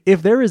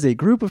If there is a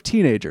group of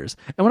teenagers,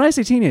 and when I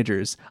say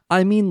teenagers,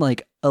 I mean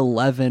like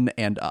 11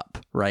 and up,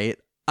 right?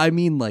 I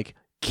mean like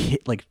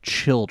like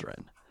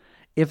children.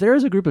 If there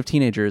is a group of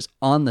teenagers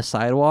on the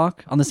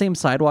sidewalk, on the same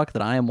sidewalk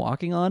that I am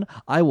walking on,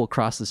 I will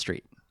cross the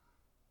street.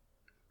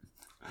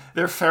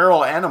 They're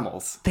feral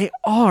animals. They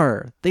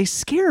are. They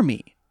scare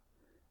me.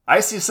 I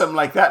see something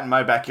like that in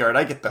my backyard,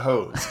 I get the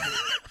hose.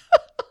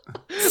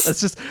 That's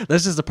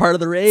just a part of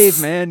the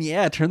rave, man.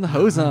 Yeah, turn the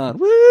hose on.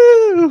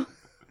 Woo!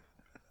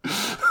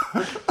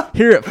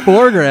 Here at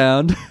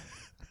Foreground.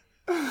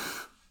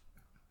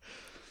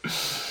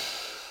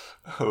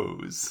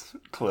 Hose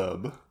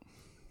Club.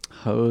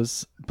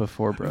 Hose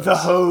before bros. The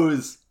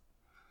Hose.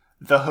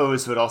 The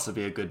Hose would also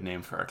be a good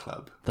name for our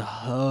club. The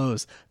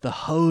Hose. The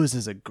Hose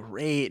is a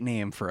great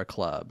name for a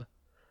club.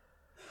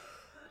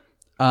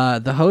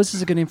 The Hose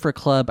is a good name for a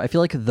club. I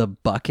feel like The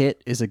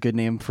Bucket is a good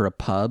name for a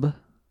pub.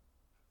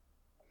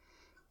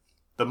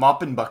 The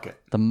Mop and Bucket.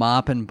 The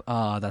Mop and...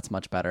 Oh, that's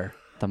much better.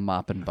 The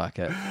Mop and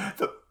Bucket.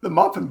 The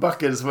Mop and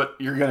Bucket is what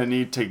you're going to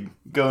need to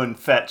go and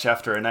fetch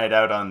after a night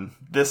out on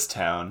this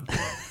town.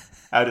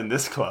 Out in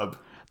this club.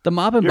 The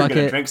Mop and You're Bucket...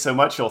 going to drink so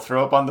much you'll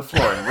throw up on the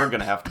floor and we're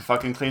going to have to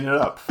fucking clean it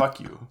up. Fuck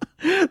you.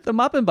 The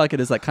Mop and Bucket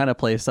is that kind of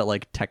place that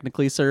like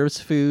technically serves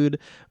food,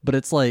 but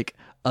it's like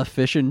a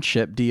fish and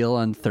chip deal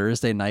on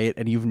Thursday night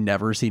and you've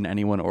never seen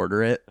anyone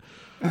order it.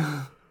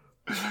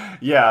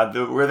 Yeah,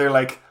 where they're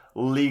like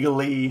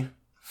legally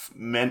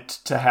meant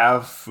to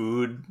have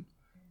food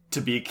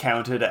to be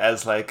counted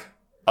as like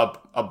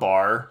a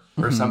bar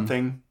or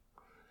something,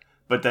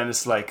 but then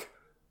it's like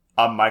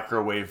a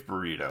microwave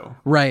burrito.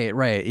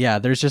 Right. Yeah,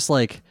 there's just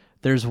like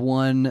there's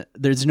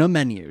no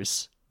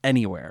menus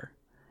anywhere.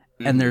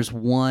 And there's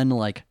one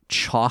like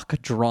chalk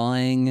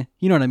drawing,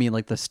 you know what I mean?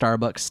 Like the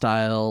Starbucks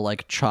style,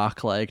 like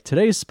chalk, like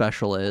today's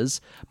special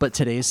is, but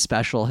today's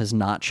special has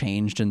not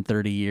changed in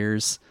 30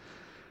 years.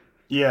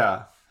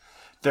 Yeah.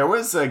 There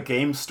was a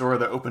game store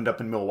that opened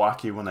up in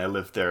Milwaukee when I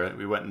lived there.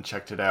 We went and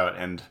checked it out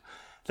and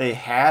they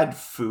had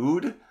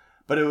food,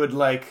 but it would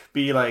like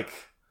be like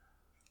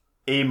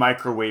a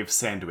microwave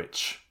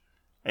sandwich.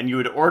 And you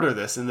would order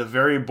this and the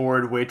very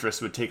bored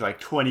waitress would take like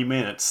 20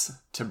 minutes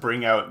to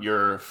bring out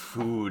your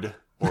food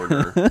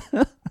order.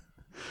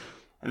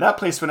 And that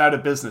place went out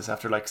of business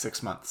after like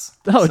 6 months.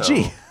 Oh, so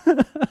gee.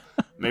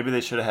 maybe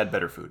they should have had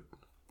better food.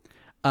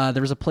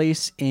 There was a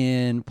place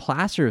in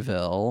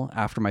Placerville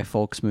after my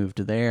folks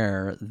moved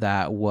there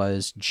that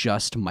was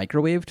just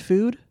microwaved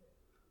food.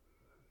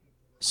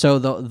 So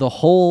the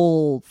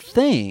whole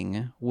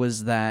thing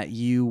was that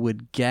you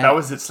would get... That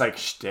was its like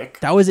shtick?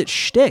 That was its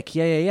shtick.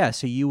 Yeah.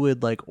 So you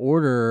would like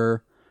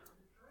order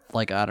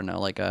like, I don't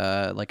know, like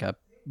a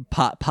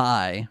pot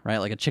pie, right?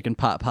 Like a chicken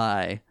pot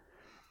pie.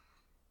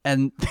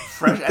 And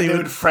they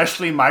would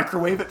freshly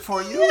microwave it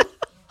for you?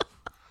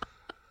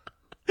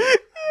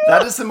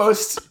 That is the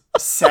most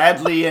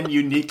sadly and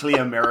uniquely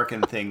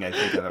American thing I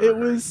think I've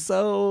ever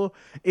heard.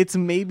 It's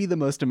maybe the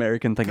most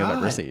American thing I've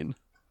ever seen.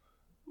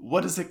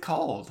 What is it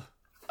called?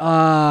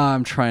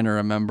 I'm trying to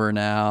remember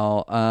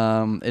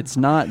now. It's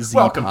not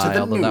Z-Pie,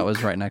 although that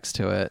was right next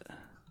to it.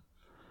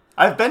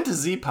 I've been to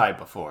Z-Pie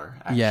before,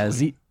 actually. Yeah,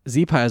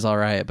 Z-Pie is all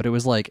right, but it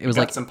was like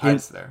some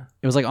pies there.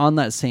 It was like on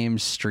that same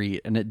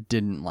street, and it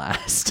didn't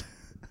last.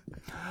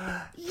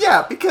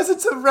 Yeah, because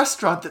it's a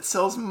restaurant that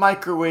sells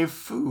microwave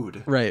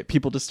food. Right.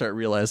 People just start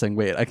realizing,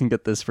 wait, I can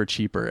get this for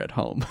cheaper at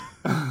home.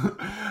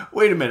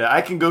 Wait a minute,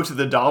 I can go to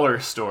the dollar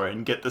store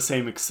and get the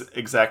same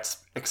exact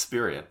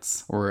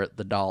experience. Or at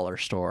the dollar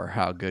store,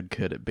 how good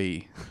could it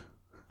be?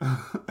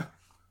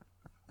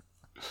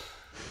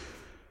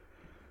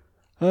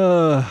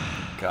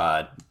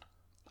 God.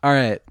 All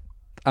right.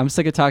 I'm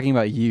sick of talking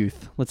about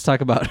youth. Let's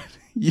talk about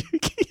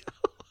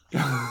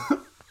Yu-Gi-Oh!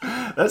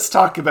 Let's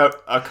talk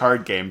about a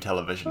card game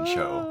television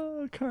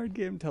show. Card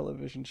game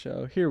television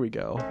show. Here we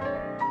go.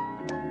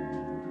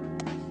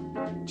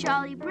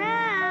 Charlie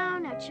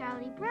Brown, now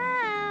Charlie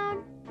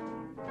Brown.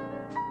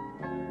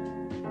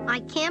 I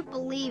can't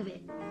believe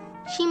it.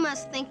 She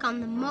must think I'm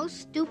the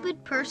most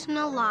stupid person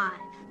alive.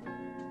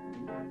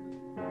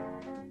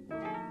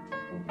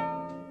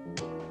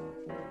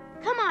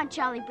 Come on,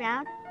 Charlie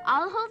Brown.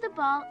 I'll hold the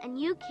ball and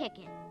you kick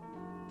it.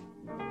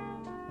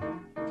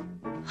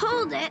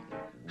 Hold it?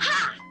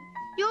 Ha!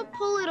 You'll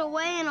pull it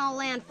away and I'll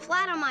land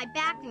flat on my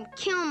back and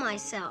kill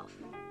myself.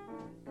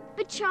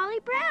 But Charlie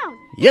Brown...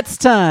 It's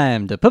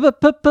time to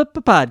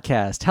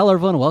podcast. Hello,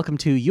 everyone. Welcome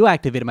to You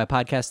Activated My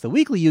Podcast, the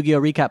weekly Yu-Gi-Oh!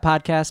 Recap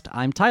podcast.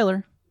 I'm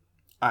Tyler.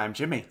 I'm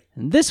Jimmy.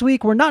 And this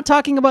week, we're not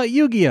talking about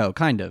Yu-Gi-Oh!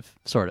 Kind of.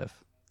 Sort of.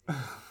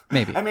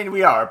 Maybe. I mean,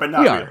 we are, but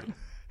not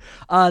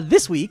really.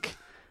 This week,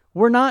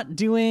 we're not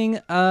doing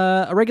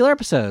a regular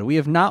episode. We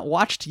have not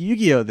watched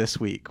Yu-Gi-Oh!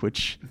 This week,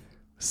 which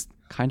is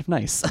kind of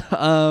nice.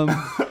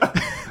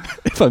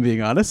 If I'm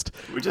being honest.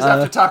 We just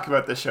have to talk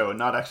about the show and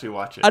not actually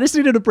watch it. I just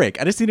needed a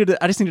break. I just needed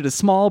a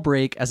small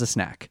break as a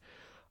snack.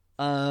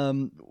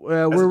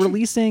 We're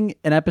releasing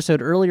an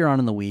episode earlier on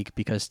in the week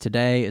because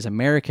today is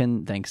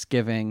American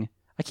Thanksgiving.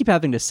 I keep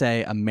having to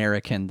say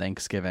American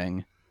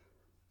Thanksgiving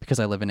because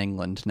I live in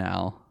England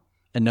now.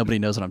 and nobody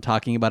knows what I'm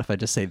talking about if I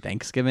just say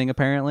Thanksgiving,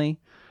 apparently.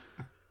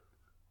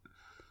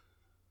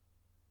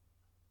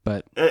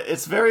 But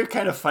it's very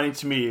kind of funny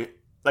to me,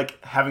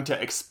 like, having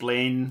to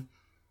explain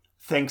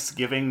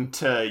Thanksgiving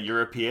to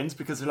Europeans,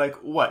 because they're like,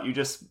 what, you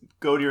just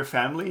go to your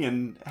family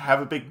and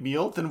have a big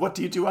meal? Then what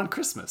do you do on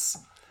Christmas?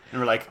 And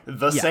we're like,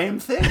 the same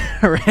thing.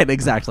 Right,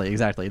 exactly.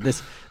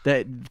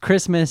 That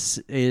Christmas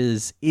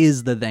is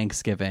the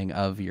Thanksgiving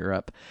of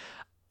Europe.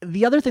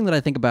 The other thing that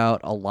I think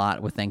about a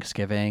lot with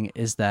Thanksgiving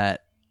is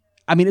that,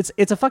 I mean,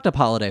 it's a fucked up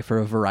holiday for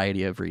a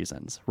variety of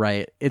reasons,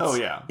 right?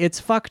 It's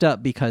fucked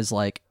up because,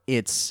 like,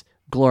 it's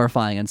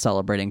glorifying and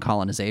celebrating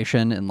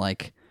colonization and,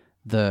 like,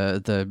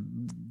 the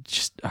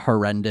just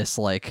horrendous,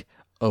 like,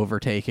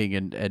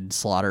 overtaking and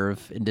slaughter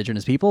of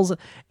indigenous peoples.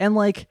 And,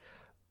 like,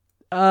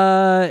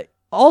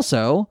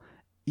 also,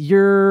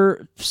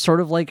 you're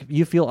sort of like,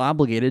 you feel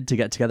obligated to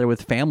get together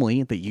with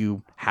family that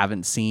you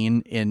haven't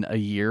seen in a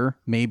year,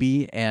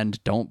 maybe,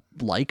 and don't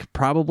like,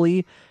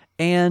 probably.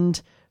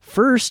 And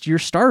first, you're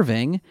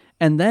starving,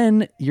 and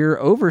then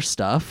you're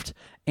overstuffed.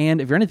 And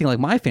if you're anything like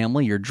my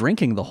family, you're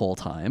drinking the whole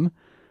time.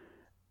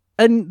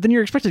 And then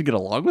you're expected to get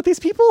along with these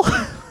people?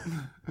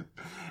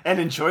 And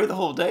enjoy the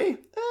whole day?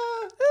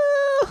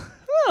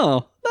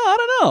 No, I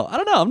don't know.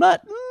 I'm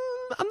not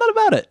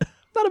about it.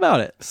 Not about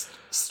it.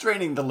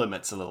 Straining the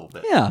limits a little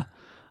bit. Yeah.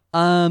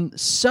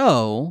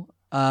 So,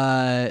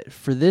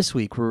 for this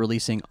week, we're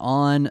releasing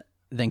on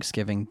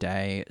Thanksgiving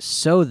Day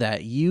so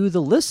that you,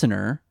 the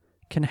listener,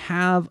 can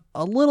have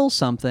a little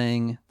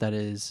something that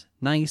is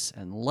nice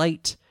and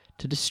light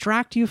to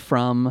distract you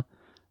from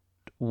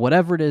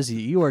whatever it is that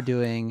you are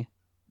doing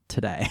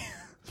today.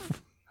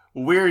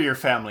 We're your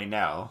family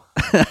now.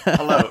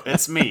 Hello,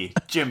 it's me,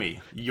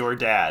 Jimmy, your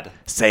dad.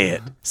 Say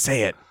it.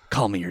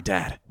 Call me your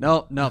dad.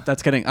 No,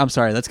 that's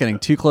getting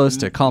too close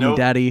to call me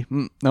daddy.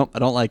 Nope, I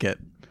don't like it.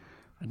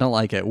 I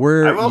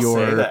will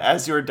say that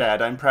as your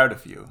dad, I'm proud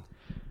of you.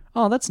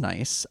 Oh, that's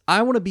nice.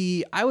 I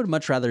would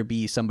much rather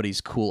be somebody's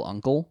cool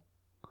uncle.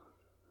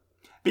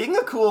 Being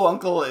a cool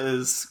uncle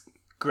is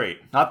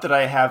great. Not that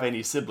I have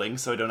any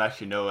siblings, so I don't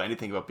actually know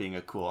anything about being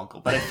a cool uncle,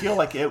 but I feel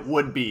like it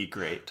would be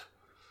great.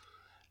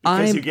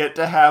 Because you get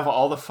to have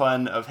all the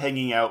fun of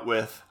hanging out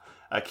with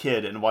a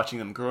kid and watching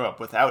them grow up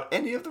without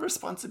any of the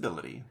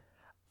responsibility.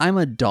 I'm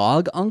a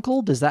dog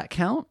uncle. Does that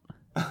count?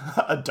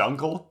 A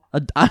Duncle?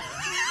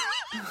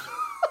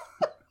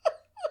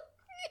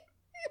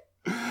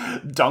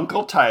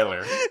 Duncle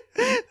Tyler.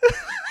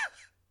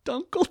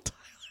 Duncle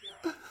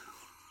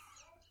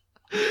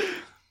Tyler.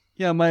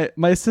 Yeah,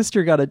 my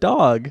sister got a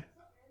dog,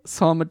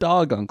 so I'm a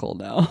dog uncle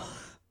now.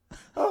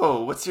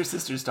 Oh, what's your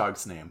sister's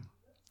dog's name?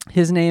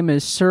 His name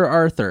is Sir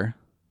Arthur.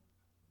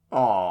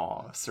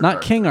 Oh, Sir Not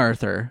Arthur. King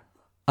Arthur.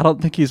 I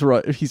don't think he's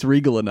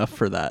regal enough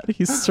for that.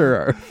 He's Sir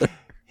Arthur.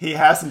 He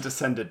hasn't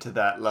descended to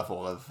that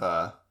level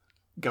of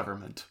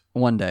government.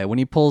 One day, when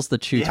he pulls the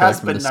chew toy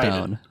from the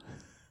stone.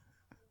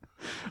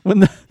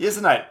 He is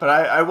a knight, but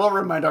I will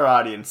remind our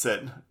audience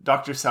that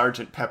Dr.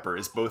 Sergeant Pepper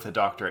is both a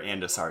doctor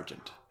and a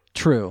sergeant.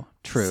 True.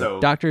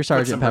 So Dr.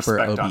 Sergeant Pepper,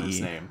 respect OBE. on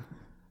his name.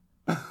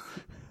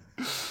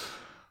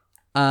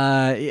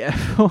 Yeah.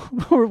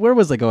 Where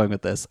was I going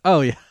with this?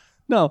 Oh, yeah.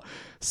 No.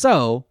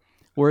 So,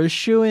 we're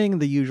eschewing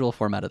the usual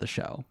format of the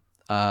show.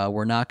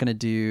 We're not going to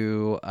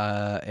do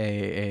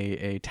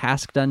a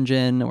task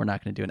dungeon. We're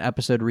not going to do an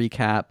episode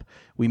recap.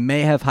 We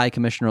may have High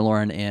Commissioner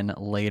Lauren in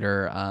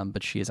later,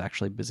 but she is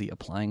actually busy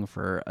applying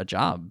for a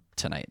job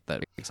tonight that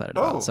I'm excited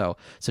about. So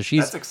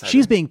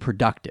she's being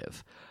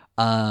productive.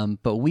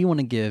 But we want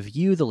to give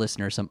you, the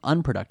listener, some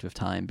unproductive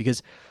time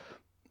because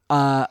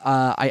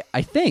I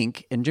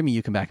think, and Jimmy,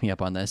 you can back me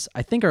up on this,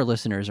 I think our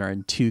listeners are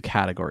in two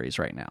categories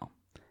right now.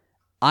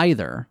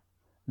 Either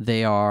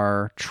they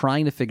are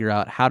trying to figure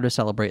out how to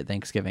celebrate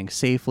Thanksgiving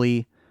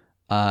safely,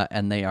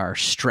 and they are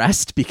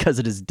stressed because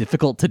it is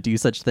difficult to do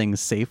such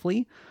things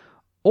safely,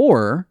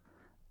 or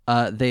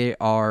they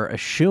are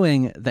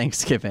eschewing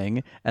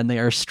Thanksgiving and they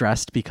are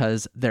stressed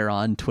because they're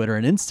on Twitter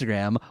and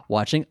Instagram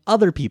watching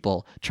other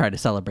people try to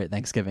celebrate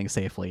Thanksgiving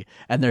safely,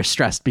 and they're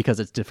stressed because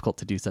it's difficult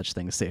to do such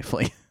things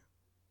safely.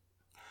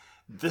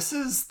 This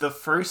is the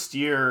first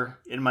year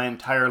in my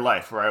entire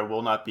life where I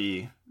will not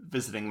be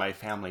visiting my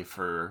family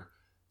for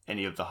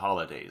any of the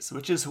holidays,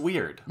 which is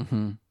weird.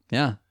 Mm-hmm.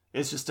 Yeah.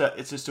 It's just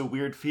a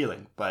weird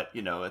feeling, but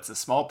it's a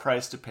small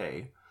price to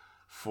pay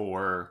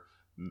for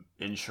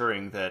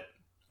ensuring that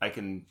I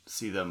can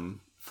see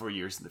them for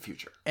years in the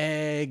future.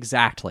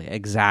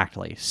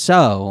 Exactly.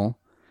 So,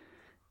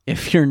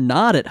 if you're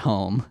not at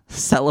home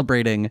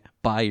celebrating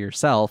by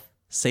yourself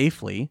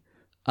safely,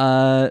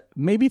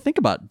 maybe think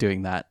about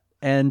doing that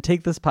and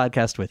take this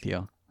podcast with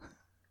you.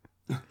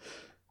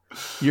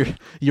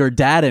 Your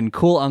dad and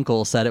cool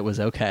uncle said it was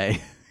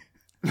okay.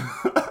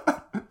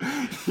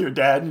 Your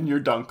dad and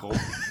your Duncle.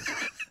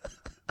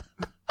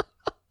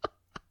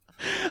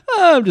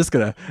 I'm just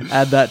going to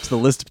add that to the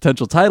list of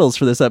potential titles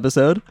for this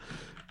episode.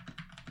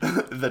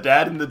 The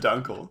Dad and the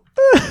Duncle.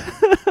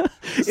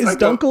 Is like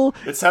Duncle...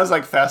 It sounds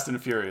like Fast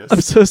and Furious.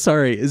 I'm so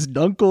sorry. Is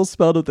Duncle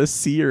spelled with a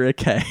C or a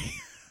K?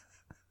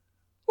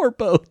 Or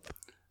both?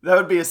 That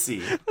would be a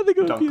C. I think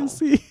it would be a Duncle.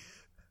 C.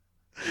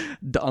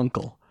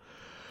 Duncle.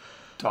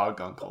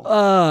 Dog uncle.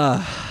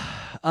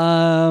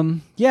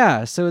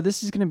 Yeah, so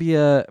this is going to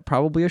be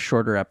probably a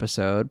shorter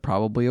episode,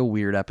 probably a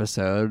weird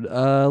episode,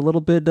 a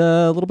little bit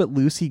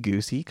loosey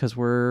goosey because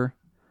we're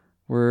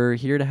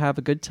here to have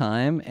a good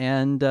time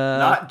and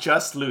Not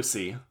just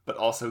Lucy, but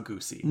also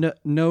Goosey.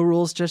 no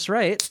rules, just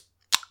right.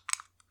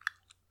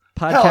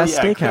 Hell Podcast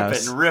yeah, Steakhouse. clip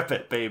it and rip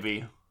it,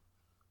 baby.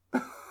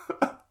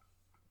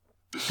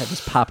 I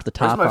just popped the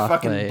Where's top my off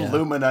fucking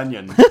bloomin'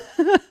 onion?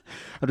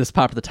 I just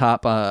popped the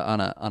top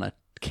on a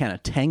can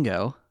of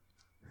Tango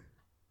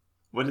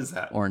What is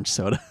that? orange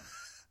soda.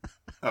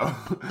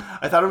 Oh,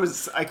 I thought it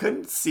was. I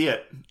couldn't see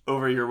it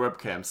over your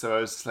webcam, so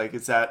I was like,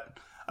 "Is that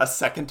a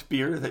second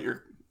beer that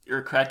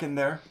you're cracking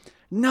there?"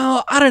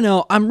 No, I don't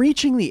know. I'm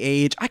reaching the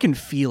age. I can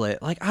feel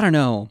it. Like, I don't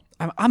know.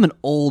 I'm an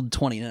old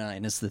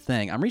 29 is the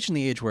thing. I'm reaching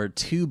the age where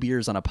 2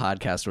 beers on a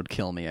podcast would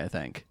kill me, I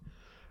think.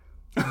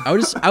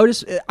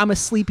 I'm a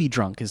sleepy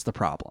drunk is the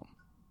problem.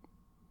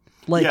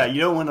 Like, Yeah, you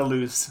don't want to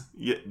lose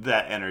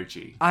that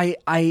energy.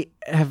 I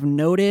have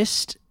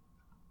noticed.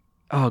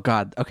 Oh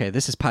God. Okay,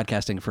 this is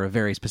podcasting for a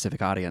very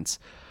specific audience.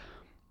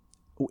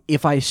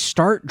 If I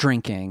start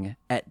drinking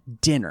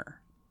at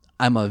dinner,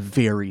 I'm a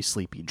very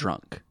sleepy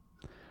drunk.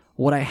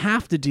 What I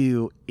have to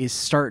do is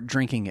start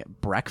drinking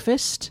at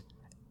breakfast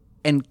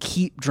and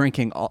keep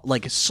drinking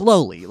like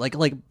slowly, like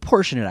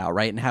portion it out,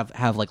 right, and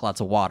have like lots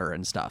of water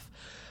and stuff.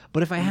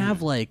 But if I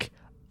have like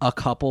a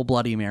couple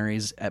Bloody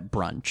Marys at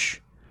brunch,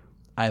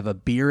 I have a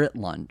beer at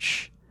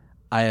lunch,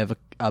 I have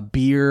a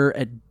beer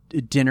at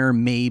dinner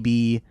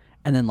maybe,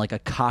 and then like a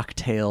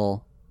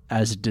cocktail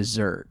as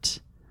dessert.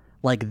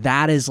 Like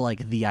that is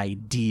like the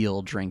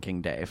ideal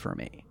drinking day for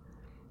me.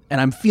 And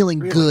I'm feeling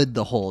good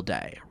the whole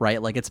day,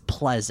 right? Like it's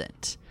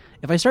pleasant.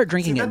 If I start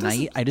drinking at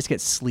night, I just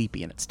get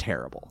sleepy and it's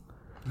terrible.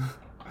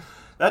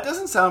 That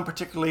doesn't sound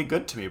particularly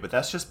good to me, but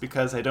that's just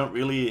because I don't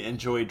really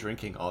enjoy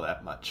drinking all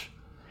that much.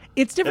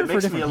 It's different It for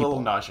makes different me a people.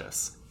 little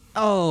nauseous.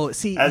 Oh,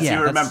 see, As yeah,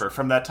 you remember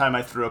from that time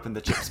I threw up in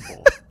the chips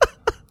bowl.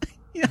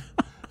 Yeah.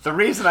 The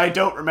reason I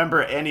don't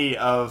remember any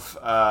of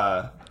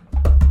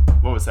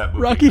what was that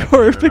movie? Rocky I can't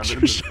Horror remember Picture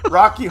the movie. Show.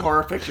 Rocky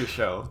Horror Picture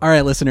Show. All right,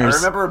 I listeners.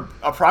 remember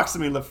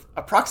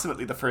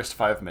approximately the first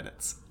 5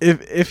 minutes.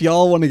 If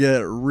y'all want to get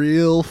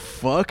real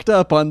fucked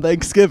up on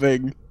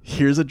Thanksgiving,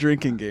 here's a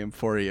drinking game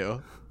for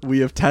you. We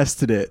have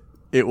tested it.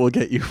 It will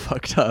get you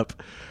fucked up.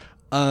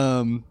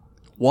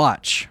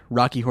 Watch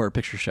Rocky Horror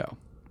Picture Show.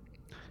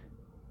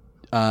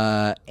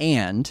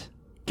 And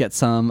get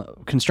some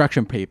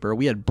construction paper.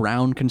 We had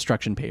brown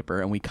construction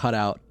paper, and we cut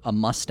out a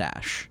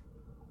mustache.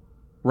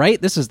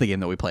 Right? This is the game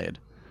that we played.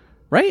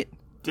 Right?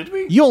 Did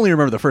we? You only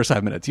remember the first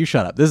 5 minutes. You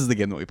shut up. This is the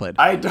game that we played.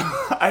 I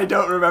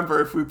don't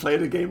remember if we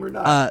played a game or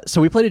not. So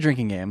we played a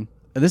drinking game.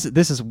 This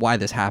is why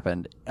this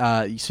happened.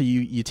 So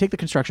you take the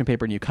construction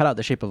paper and you cut out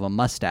the shape of a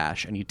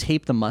mustache and you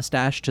tape the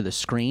mustache to the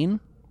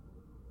screen.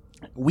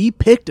 We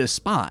picked a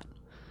spot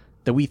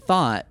that we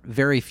thought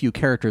very few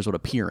characters would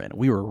appear in.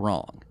 We were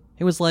wrong.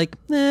 It was like,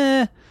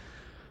 I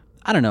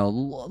don't know,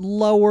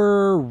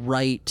 lower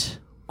right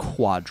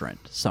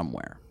quadrant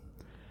somewhere.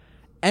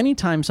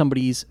 Anytime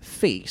somebody's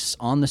face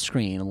on the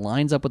screen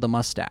lines up with a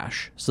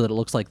mustache so that it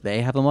looks like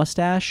they have a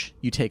mustache,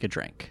 you take a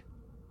drink.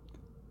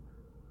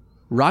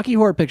 Rocky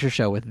Horror Picture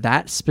Show with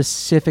that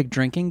specific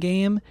drinking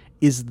game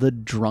is the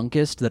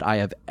drunkest that I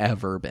have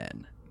ever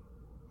been.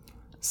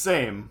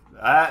 Same.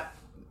 That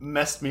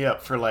messed me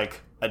up for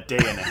like a day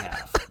and a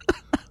half.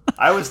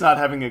 I was not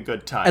having a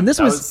good time. And this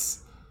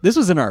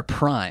was in our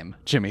prime,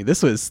 Jimmy.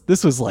 This was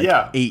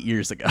like 8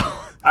 years ago.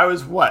 I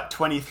was what,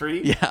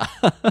 23? Yeah.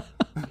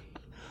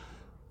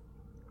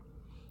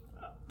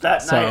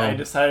 That night I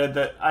decided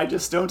that I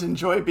just don't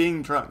enjoy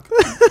being drunk.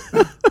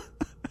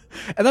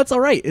 And that's all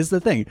right, is the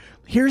thing.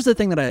 Here's the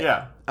thing that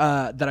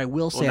I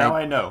will say. Well, now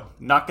I know.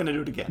 Not going to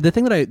do it again. The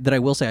thing that I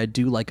will say I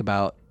do like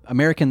about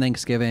American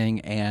Thanksgiving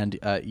and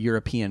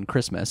European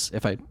Christmas,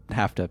 if I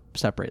have to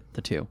separate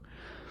the two,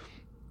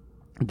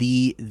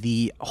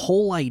 the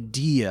whole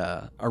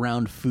idea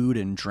around food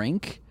and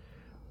drink,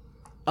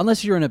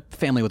 unless you're in a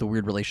family with a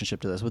weird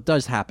relationship to this, what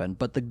does happen,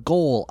 but the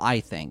goal, I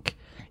think,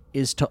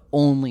 is to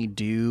only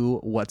do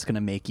what's going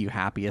to make you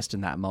happiest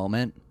in that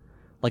moment.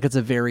 Like, it's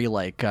a very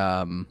like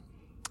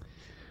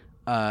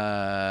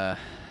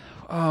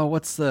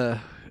what's the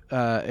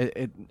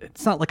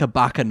it's not like a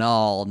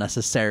bacchanal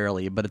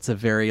necessarily, but it's a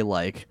very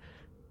like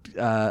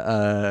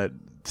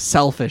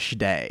selfish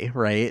day,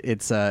 right?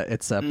 It's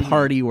a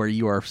party where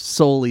you are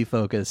solely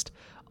focused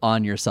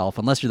on yourself,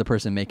 unless you're the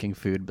person making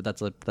food, but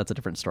that's a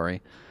different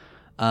story.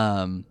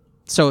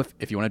 So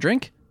if you want to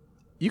drink,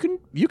 you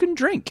can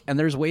drink, and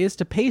there's ways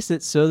to pace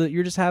it so that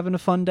you're just having a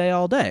fun day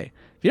all day.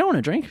 If you don't want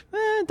to drink,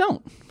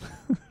 don't.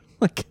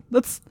 Like,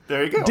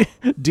 there you go.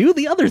 Do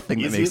the other thing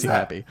that Easy makes as you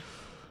that. happy.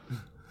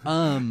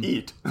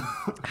 Eat.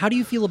 How do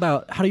you feel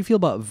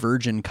about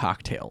virgin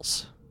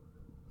cocktails?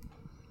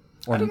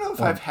 I don't know if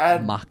I've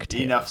had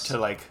mocktails. enough to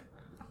like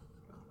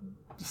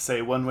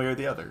say one way or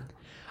the other.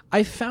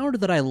 I found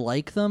that I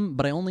like them,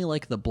 but I only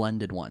like the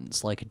blended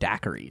ones, like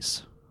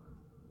daiquiris.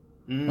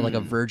 or like a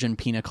virgin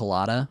pina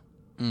colada.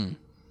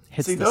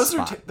 Hits See, the those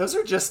spot. those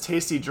are just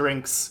tasty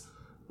drinks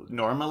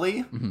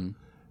normally. Mm-hmm.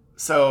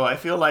 So I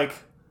feel like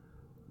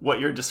what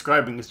you're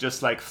describing is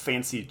just like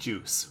fancy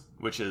juice,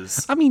 which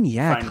is I mean,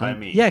 yeah, fine by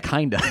me. Yeah,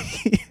 kind of.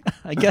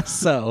 I guess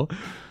so.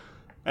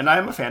 And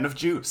I'm a fan of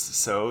juice,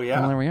 so yeah.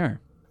 Well, there we are.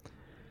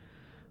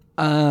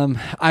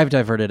 I've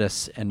diverted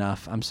us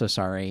enough. I'm so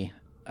sorry.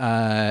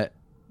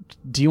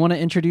 Do you want to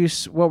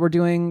introduce what we're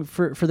doing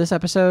for this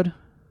episode?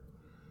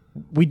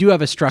 We do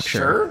have a structure.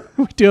 Sure.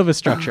 We do have a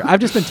structure. I've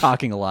just been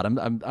talking a lot.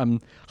 I'm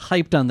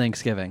hyped on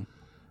Thanksgiving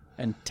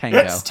and Tango.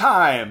 It's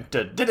time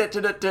to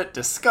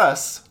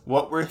discuss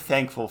what we're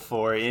thankful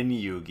for in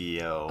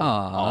Yu-Gi-Oh!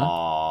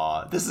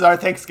 Aww. This is our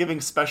Thanksgiving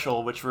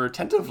special, which we're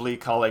tentatively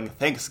calling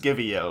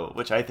Thanksgiving-O,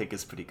 which I think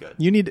is pretty good.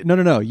 You need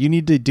no. You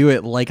need to do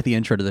it like the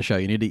intro to the show.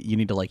 You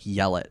need to like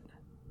yell it.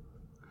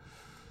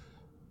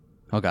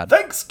 Oh God.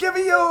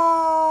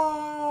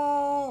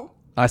 Thanksgiving-O!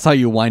 I saw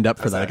you wind up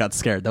for that. I got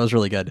scared. That was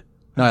really good.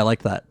 No, I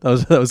liked that.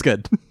 That was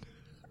good.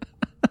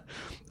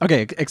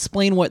 Okay,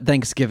 explain what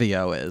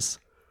Thanksgiving-O is.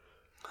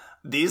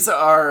 These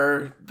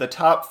are the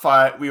top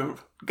 5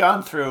 we've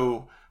gone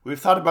through. We've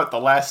thought about the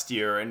last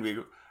year, and we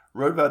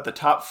wrote about the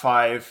top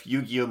 5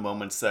 Yu-Gi-Oh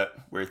moments that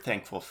we're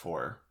thankful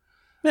for.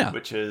 Yeah.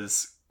 Which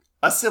is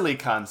a silly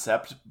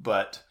concept,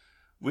 but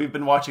we've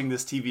been watching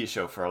this TV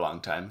show for a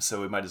long time,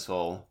 so we might as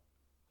well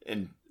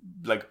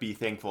be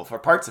thankful for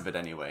parts of it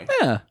anyway.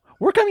 Yeah.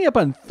 We're coming up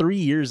on 3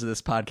 years of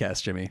this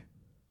podcast, Jimmy.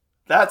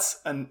 That's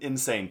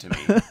insane to me.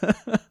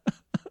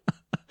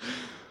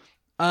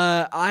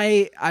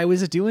 I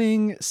was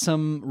doing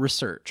some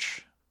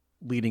research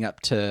leading up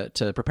to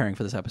preparing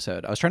for this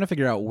episode. I was trying to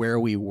figure out where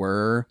we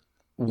were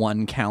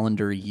 1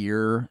 calendar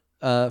year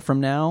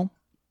from now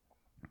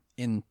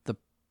in the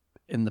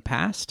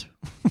past.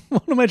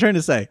 What am I trying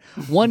to say?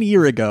 1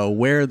 year ago,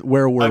 where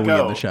were we in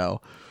the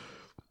show?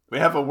 We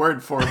have a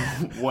word for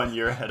 1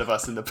 year ahead of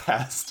us in the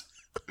past.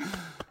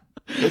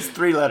 It's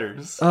 3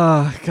 letters.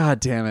 Oh,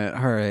 God damn it.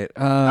 All right.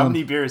 How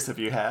many beers have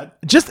you had?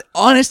 Just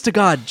honest to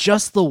God,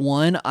 just the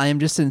one. I am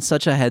just in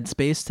such a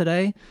headspace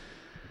today.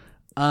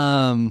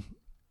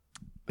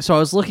 So I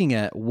was looking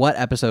at what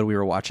episode we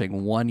were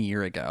watching 1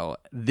 year ago.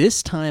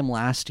 This time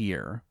last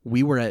year,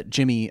 we were at,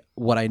 Jimmy,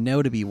 what I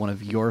know to be one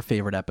of your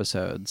favorite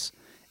episodes,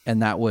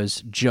 and that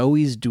was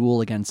Joey's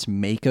duel against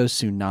Mako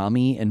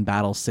Tsunami in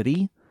Battle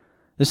City.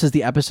 This is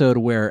the episode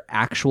where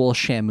actual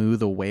Shamu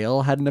the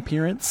whale had an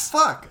appearance.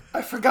 Fuck!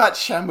 I forgot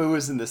Shamu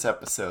was in this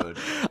episode.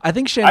 I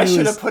think Shamu I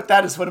should have put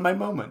that as one of my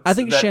moments. I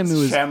think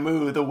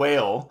Shamu the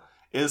whale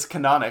is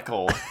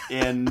canonical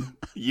in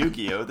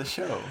Yu-Gi-Oh! The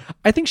show.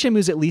 I think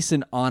Shamu's at least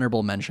an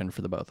honorable mention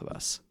for the both of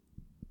us.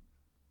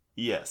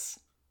 Yes.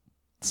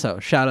 So,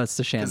 shout-outs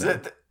to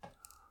Shamu.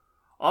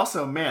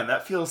 Also, man,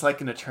 that feels like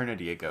an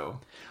eternity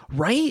ago.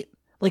 Right?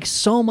 Like,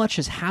 so much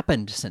has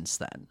happened since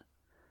then.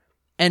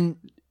 And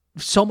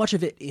so much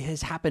of it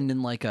has happened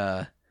in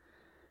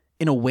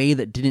in a way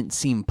that didn't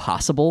seem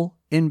possible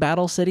in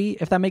Battle City,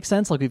 if that makes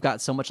sense. Like, we've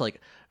got so much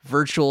like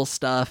virtual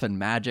stuff and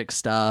magic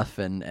stuff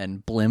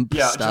and blimp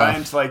stuff. Yeah,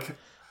 giant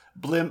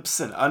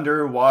blimps and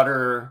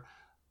underwater,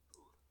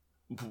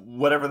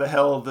 whatever the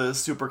hell the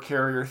super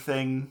carrier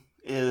thing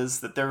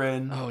is that they're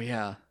in. Oh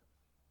yeah.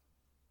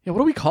 Yeah, what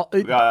do we call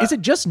it? Is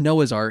it just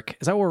Noah's Ark?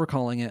 Is that what we're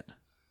calling it?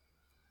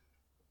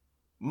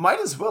 Might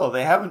as well.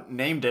 They haven't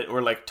named it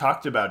or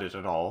talked about it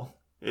at all.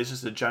 It's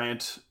just a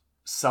giant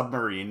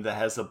submarine that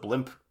has a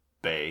blimp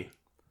bay.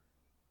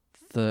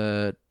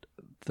 The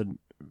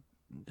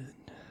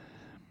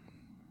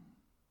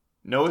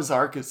Noah's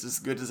Ark is as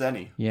good as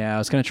any. Yeah, I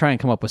was going to try and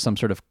come up with some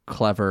sort of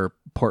clever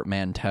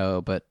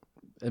portmanteau, but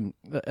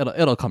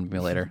it'll come to me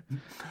later.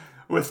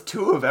 With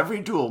 2 of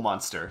every duel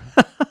monster.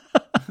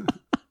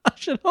 I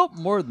should hope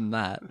more than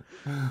that.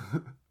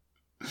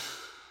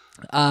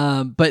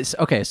 But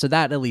okay, so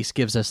that at least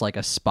gives us like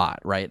a spot,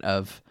 right?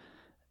 Of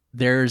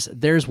there's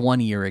 1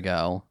 year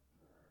ago.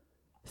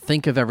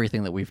 Think of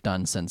everything that we've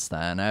done since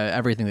then.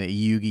 Everything that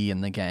Yugi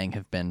and the gang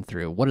have been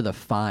through. What are the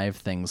 5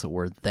 things that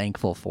we're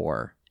thankful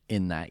for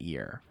in that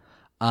year?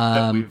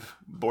 That we've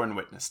borne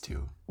witness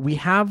to. We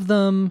have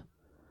them.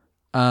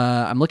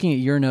 I'm looking at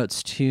your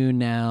notes too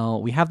now.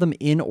 We have them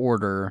in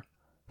order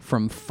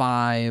from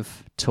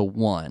 5 to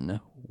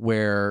 1,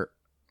 where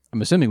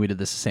I'm assuming we did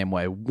this the same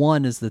way.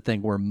 1 is the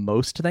thing we're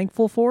most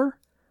thankful for.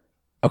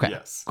 Okay.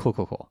 Yes.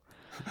 Cool.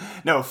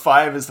 No,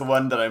 5 is the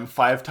one that I'm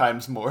 5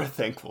 times more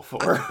thankful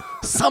for.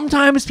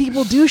 Sometimes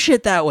people do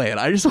shit that way, and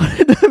I just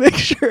wanted to make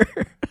sure.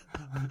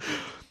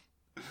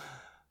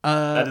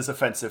 That is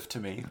offensive to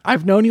me.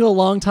 I've known you a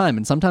long time,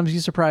 and sometimes you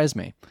surprise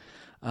me.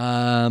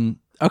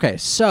 Okay,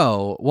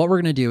 so what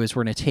we're going to do is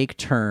we're going to take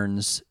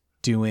turns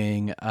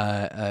doing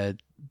a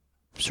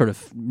sort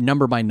of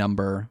number by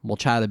number. We'll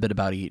chat a bit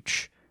about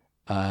each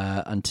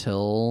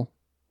until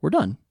we're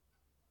done.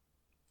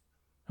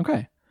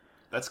 Okay.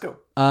 Let's go.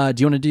 Do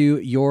you want to do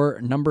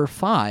your number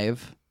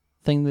 5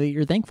 thing that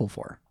you're thankful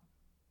for?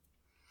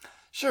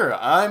 Sure.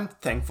 I'm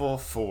thankful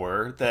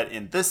for that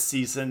in this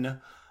season,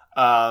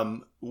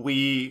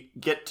 we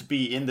get to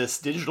be in this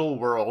digital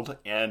world,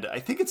 and I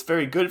think it's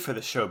very good for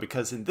the show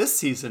because in this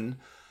season,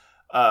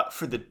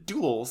 for the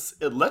duels,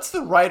 it lets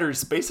the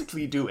riders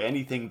basically do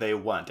anything they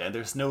want, and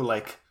there's no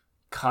like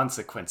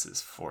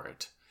consequences for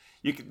it.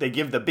 They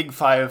give the big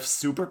five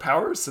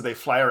superpowers, so they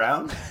fly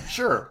around.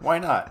 Sure, why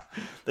not?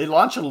 They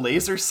launch a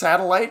laser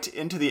satellite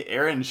into the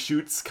air and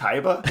shoots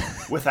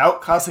Kaiba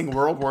without causing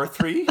World War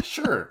III.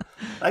 Sure,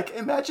 like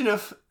imagine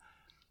if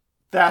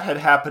that had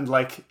happened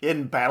like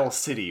in Battle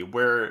City,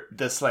 where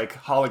this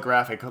like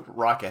holographic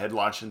rocket had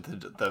launched into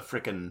the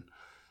frickin'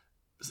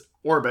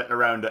 orbit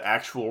around the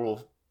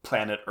actual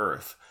planet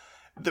Earth.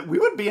 That we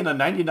would be in a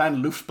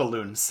 99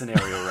 Luftballon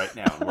scenario right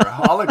now, where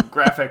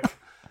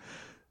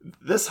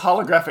this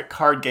holographic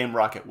card game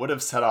rocket would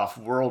have set off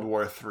World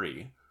War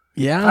III.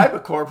 Yeah.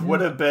 Kaiba Corp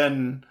would have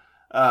been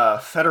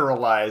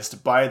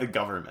federalized by the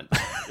government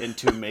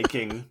into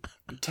making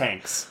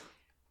tanks.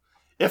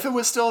 If it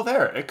was still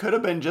there, it could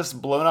have been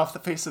just blown off the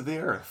face of the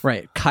earth.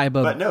 Right.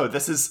 Kaiba. But no,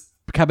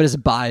 Kaiba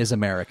just buys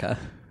America.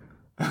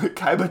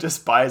 Kaiba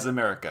just buys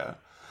America.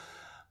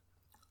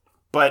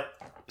 But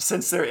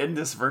since they're in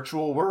this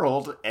virtual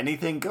world,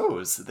 anything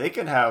goes. They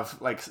can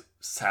have like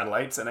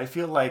satellites, and I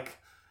feel like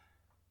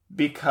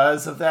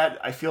because of that,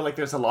 I feel like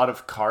there's a lot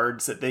of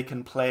cards that they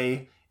can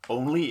play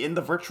only in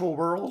the virtual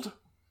world.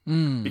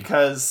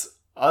 Because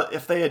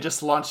if they had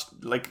just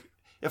launched, like,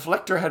 if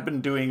Lecter had been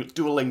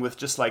dueling with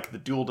just like the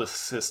dual disc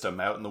system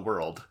out in the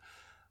world,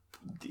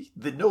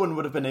 no one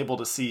would have been able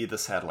to see the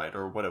satellite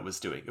or what it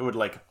was doing. It would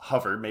like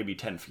hover maybe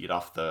 10 feet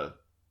off the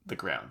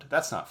ground.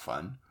 That's not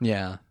fun.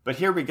 Yeah. But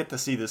here we get to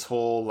see this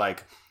whole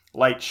like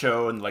light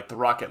show and like the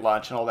rocket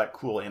launch and all that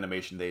cool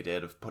animation they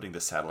did of putting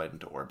the satellite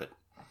into orbit.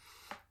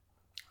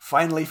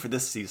 Finally, for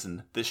this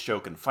season, this show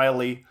can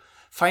finally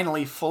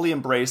fully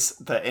embrace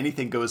the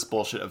anything goes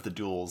bullshit of the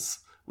duels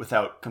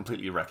without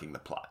completely wrecking the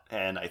plot.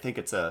 And I think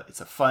it's a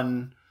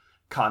fun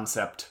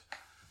concept.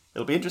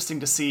 It'll be interesting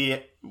to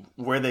see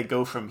where they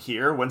go from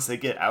here once they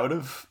get out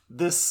of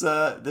this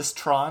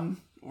Tron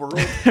world.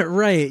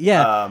 Right,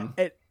 yeah.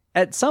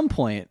 At some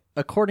point,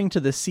 according to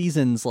the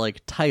season's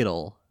like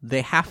title,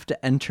 they have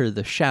to enter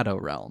the Shadow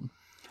Realm.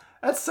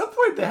 At some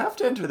point, they have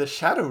to enter the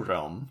Shadow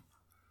Realm.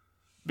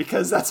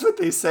 Because that's what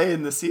they say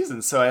in the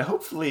season. So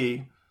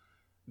hopefully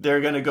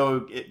they're going to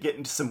go get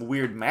into some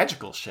weird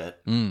magical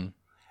shit. We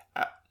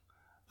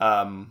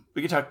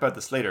can talk about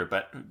this later,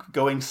 but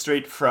going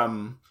straight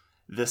from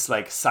this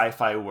like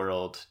sci-fi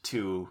world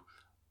to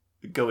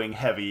going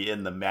heavy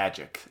in the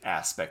magic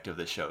aspect of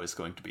the show is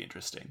going to be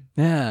interesting.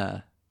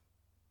 Yeah.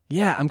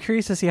 Yeah, I'm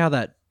curious to see how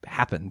that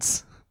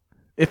happens.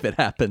 If it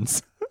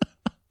happens.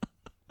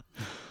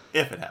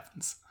 If it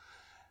happens.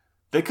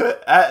 They could,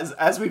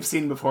 as we've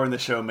seen before in the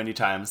show many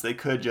times, they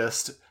could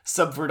just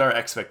subvert our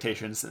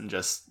expectations and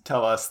just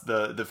tell us,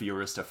 the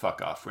viewers, to fuck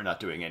off. We're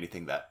not doing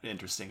anything that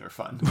interesting or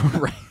fun.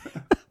 Right.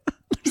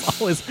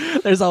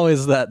 There's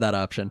always that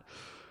option.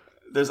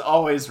 There's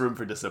always room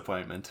for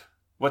disappointment.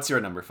 What's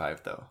your number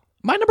 5, though?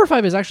 My number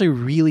 5 is actually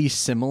really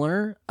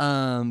similar,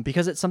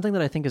 because it's something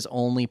that I think is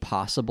only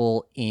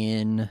possible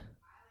in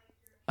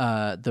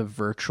the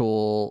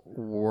virtual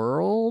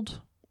world.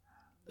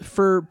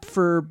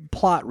 For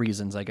plot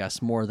reasons, I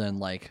guess, more than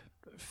like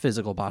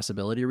physical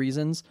possibility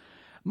reasons.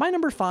 My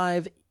number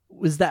 5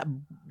 was that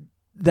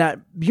you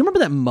remember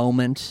that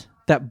moment,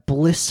 that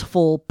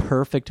blissful,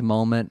 perfect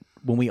moment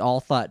when we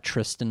all thought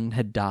Tristan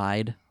had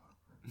died?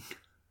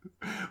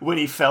 When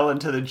he fell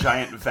into the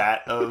giant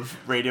vat of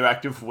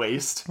radioactive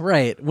waste.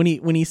 Right. When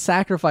he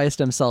sacrificed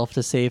himself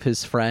to save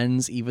his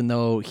friends, even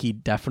though he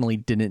definitely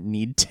didn't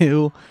need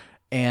to,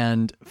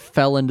 and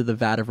fell into the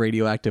vat of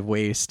radioactive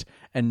waste.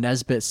 And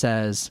Nesbit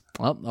says,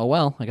 oh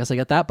well, I guess I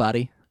got that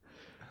body.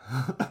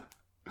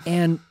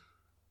 and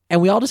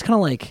we all just kind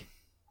of like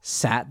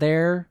sat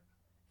there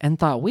and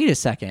thought, wait a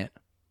second.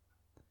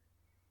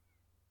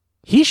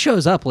 He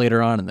shows up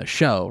later on in the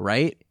show,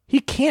 right? He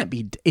can't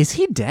be. Is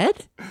he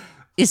dead?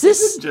 Is this?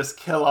 He didn't just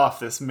kill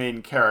off this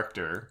main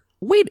character.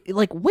 Wait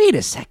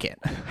a second.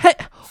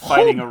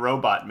 Fighting a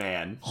robot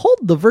man. Hold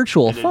the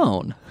virtual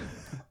phone.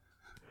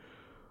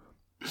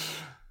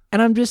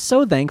 And I'm just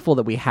so thankful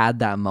that we had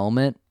that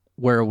moment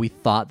where we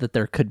thought that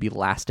there could be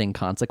lasting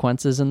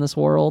consequences in this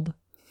world.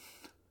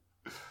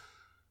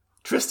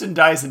 Tristan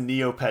dies in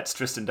Neopets.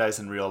 Tristan dies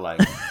in real life.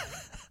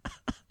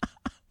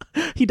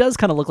 He does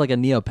kind of look like a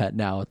Neopet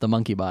now with the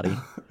monkey body.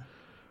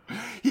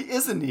 He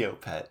is a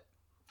Neopet.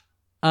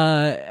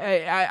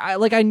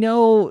 I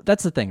know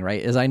that's the thing,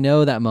 right? Is I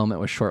know that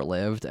moment was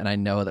short-lived, and I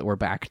know that we're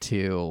back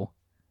to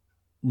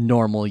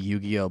normal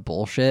Yu-Gi-Oh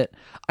bullshit.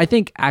 I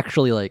think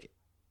actually, like,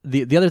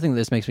 the other thing that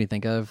this makes me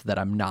think of that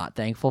I'm not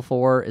thankful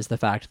for is the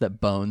fact that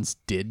Bones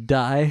did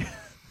die.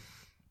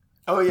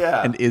 Oh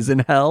yeah, and is in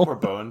hell. Poor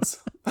Bones.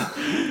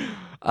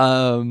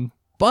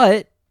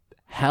 But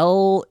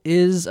hell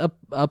is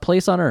a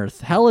place on Earth.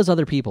 Hell is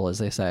other people, as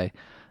they say.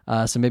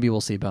 So maybe we'll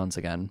see Bones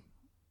again.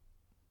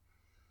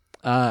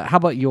 How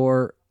about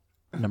your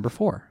number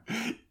 4?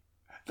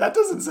 That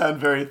doesn't sound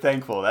very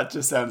thankful. That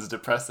just sounds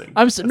depressing.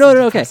 No,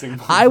 okay. Depressing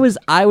moment.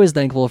 I was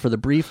thankful for the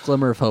brief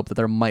glimmer of hope that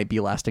there might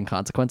be lasting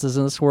consequences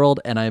in this world,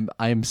 and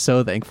I'm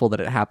so thankful that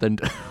it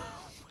happened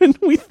when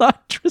we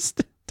thought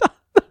Tristan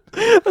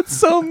died. That's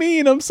so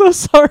mean. I'm so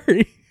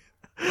sorry.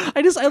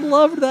 I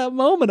loved that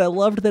moment. I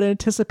loved that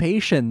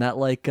anticipation.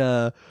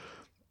 That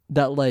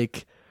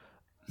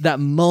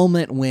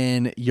moment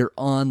when you're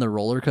on the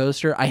roller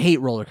coaster. I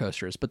hate roller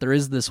coasters, but there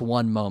is this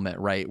one moment,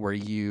 right, where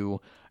you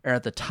are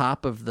at the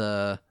top of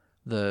the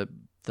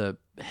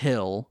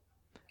hill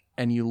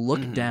and you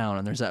look down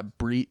and there's that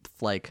brief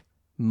like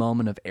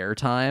moment of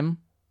airtime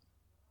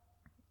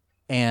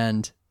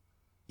and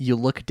you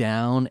look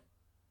down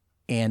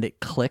and it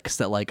clicks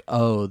that like,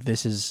 oh,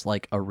 this is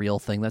like a real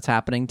thing that's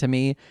happening to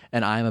me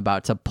and I'm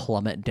about to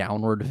plummet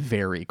downward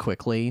very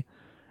quickly.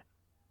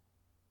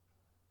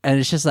 And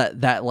it's just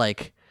that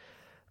like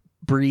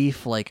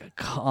brief, like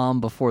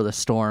calm before the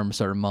storm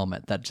sort of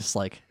moment that just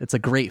like, it's a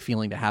great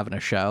feeling to have in a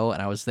show.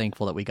 And I was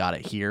thankful that we got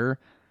it here.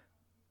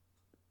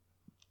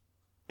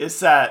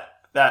 It's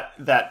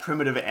that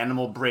primitive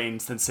animal brain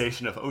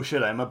sensation of, oh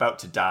shit, I'm about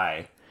to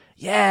die.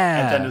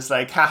 Yeah. And then it's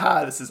like,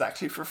 haha, this is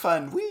actually for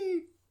fun.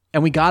 Whee!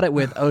 And we got it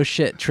with, oh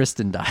shit,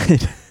 Tristan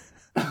died.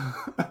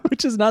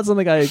 Which is not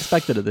something I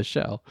expected of this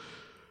show.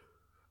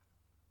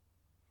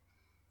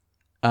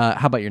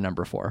 How about your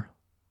number 4?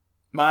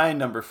 My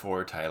number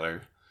 4,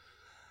 Tyler,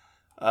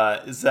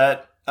 is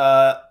that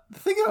the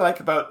thing I like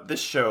about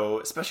this show,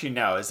 especially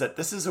now, is that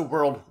this is a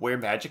world where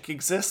magic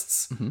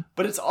exists,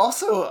 but it's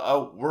also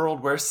a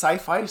world where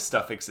sci-fi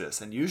stuff exists,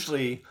 and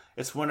usually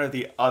it's one or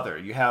the other.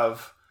 You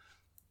have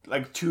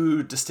like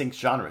 2 distinct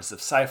genres of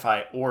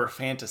sci-fi or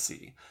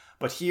fantasy,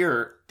 but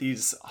here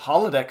these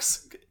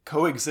holodecks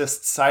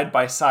coexist side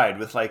by side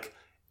with like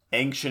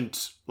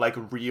ancient, like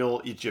real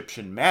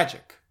Egyptian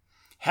magic.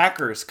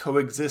 Hackers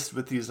coexist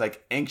with these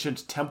like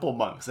ancient temple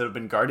monks that have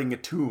been guarding a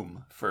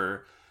tomb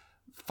for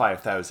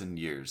 5,000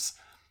 years.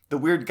 The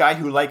weird guy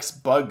who likes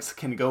bugs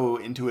can go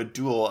into a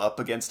duel up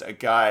against a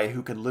guy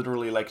who can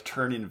literally like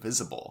turn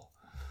invisible.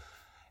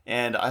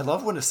 And I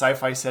love when a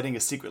sci-fi setting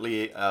is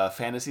secretly a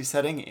fantasy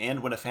setting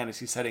and when a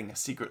fantasy setting is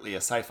secretly a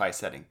sci-fi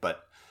setting.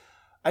 But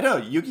I don't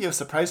know, Yu-Gi-Oh!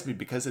 Surprised me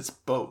because it's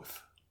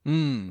both.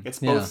 It's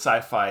both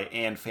sci-fi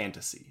and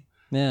fantasy.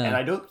 Yeah. And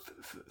I don't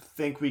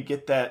think we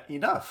get that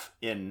enough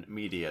in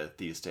media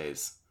these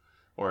days,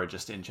 or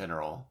just in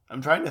general.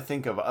 I'm trying to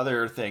think of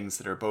other things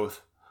that are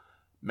both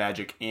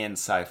magic and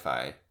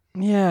sci-fi.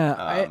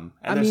 Yeah.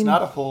 There's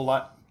not a whole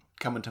lot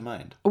coming to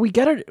mind. We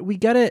get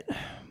it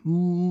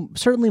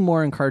certainly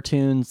more in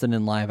cartoons than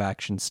in live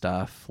action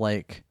stuff.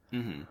 Like,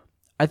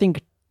 I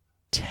think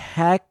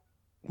I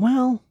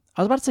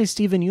was about to say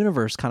Steven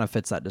Universe kind of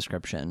fits that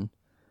description.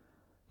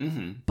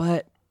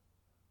 But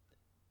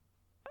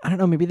I don't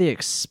know, maybe they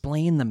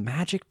explain the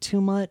magic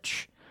too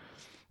much.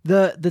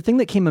 The thing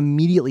that came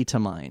immediately to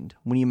mind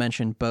when you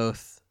mentioned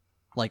both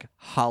like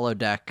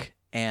holodeck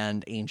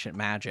and ancient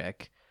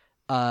magic,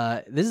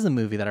 this is a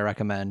movie that I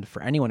recommend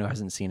for anyone who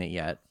hasn't seen it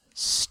yet.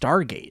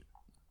 Stargate.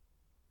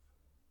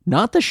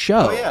 Not the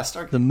show. Oh yeah,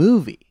 Stargate. The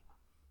movie.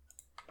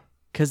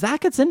 Because that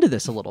gets into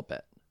this a little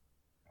bit.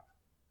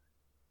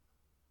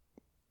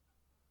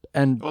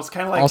 And it's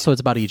kind of like also it's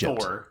about Egypt.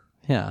 Thor.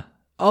 Yeah.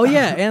 Oh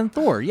yeah, and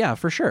Thor. Yeah,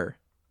 for sure.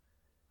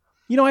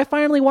 You know, I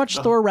finally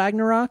watched Thor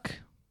Ragnarok.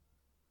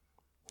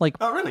 Like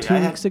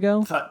 2 weeks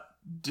ago.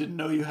 Didn't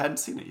know you hadn't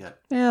seen it yet.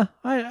 Yeah,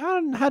 I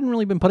hadn't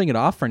really been putting it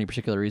off for any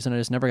particular reason. I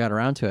just never got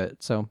around to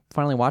it. So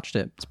finally watched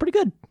it. It's pretty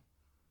good.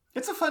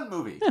 It's a fun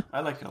movie. Yeah.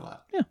 I like it a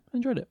lot. Yeah, I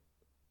enjoyed it.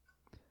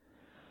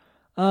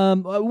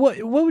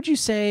 What would you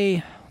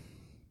say?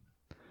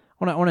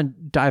 I want to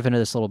dive into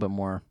this a little bit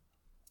more.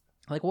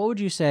 Like, what would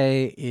you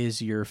say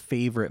is your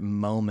favorite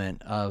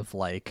moment of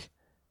like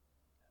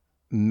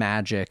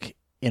magic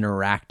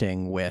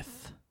interacting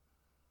with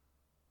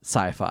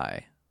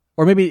sci-fi?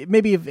 Or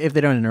maybe if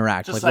they don't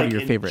interact, just like what are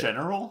your favorite? In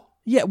general?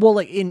 Yeah, well,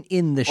 like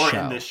in the show.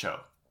 Or in this show.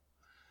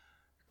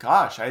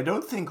 Gosh, I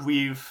don't think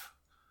we've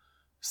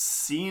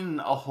seen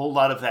a whole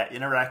lot of that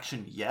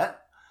interaction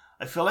yet.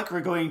 I feel like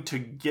we're going to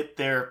get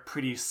there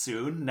pretty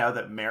soon now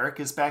that Merrick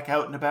is back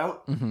out and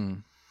about.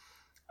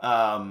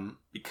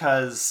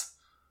 Because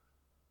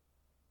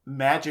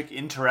magic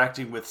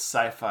interacting with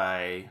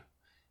sci-fi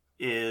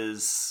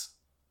is,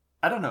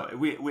 I don't know,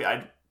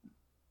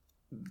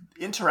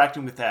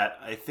 interacting with that,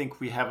 I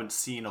think we haven't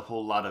seen a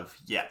whole lot of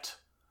yet.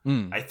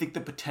 I think the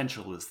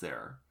potential is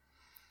there.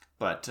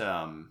 But,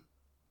 I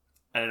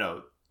don't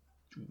know.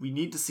 We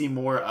need to see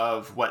more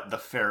of what the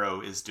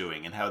Pharaoh is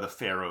doing and how the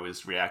Pharaoh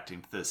is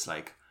reacting to this.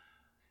 Like,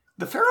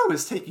 the Pharaoh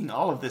is taking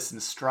all of this in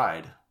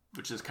stride,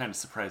 which is kind of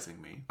surprising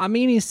me. I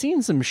mean, he's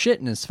seen some shit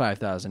in his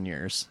 5,000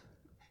 years.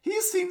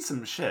 He's seen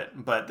some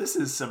shit, but this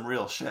is some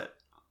real shit.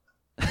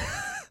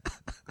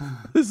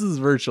 This is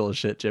virtual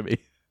shit, Jimmy.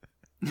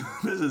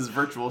 This is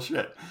virtual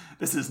shit.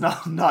 This is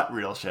not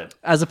real shit.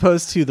 As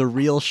opposed to the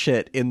real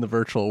shit in the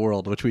virtual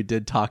world, which we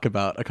did talk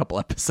about a couple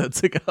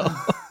episodes ago.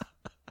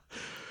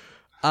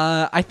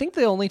 I think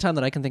the only time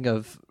that I can think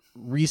of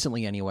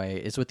recently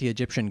anyway is with the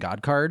Egyptian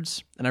god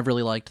cards, and I've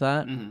really liked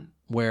that.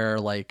 Where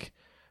like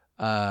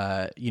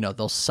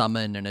they'll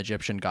summon an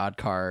Egyptian god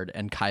card,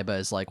 and Kaiba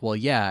is like, well,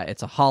 yeah,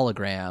 it's a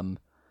hologram,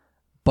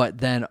 but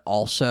then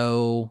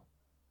also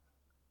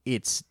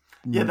it's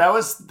that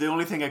was the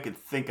only thing I could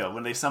think of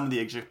when they summoned the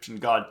Egyptian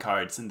god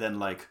cards, and then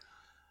like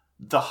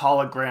the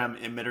hologram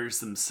emitters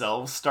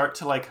themselves start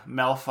to like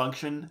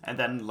malfunction, and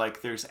then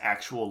like there's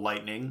actual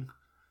lightning.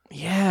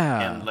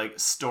 Yeah. And like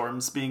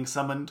storms being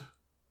summoned.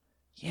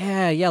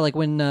 Yeah, like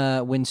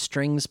when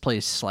Strings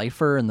plays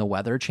Slifer and the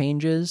weather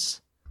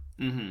changes.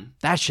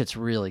 That shit's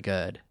really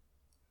good.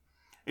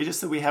 It's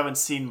just that we haven't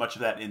seen much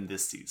of that in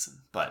this season,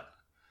 but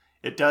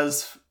it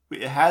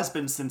has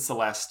been since the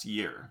last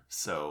year,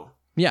 so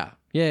Yeah,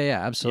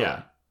 absolutely.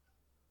 Yeah.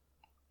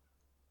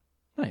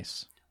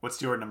 Nice.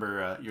 What's your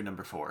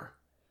number 4?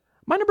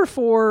 My number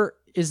 4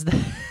 is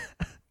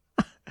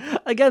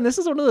again, this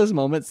is one of those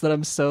moments that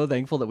I'm so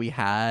thankful that we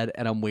had,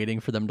 and I'm waiting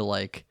for them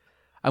to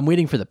I'm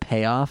waiting for the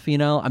payoff,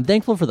 I'm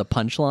thankful for the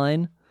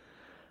punchline.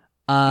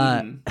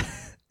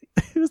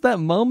 It was that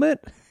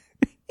moment.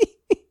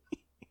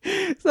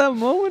 It's that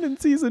moment in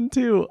season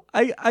 2.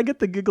 I get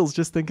the giggles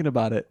just thinking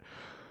about it.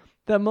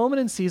 That moment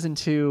in season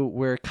 2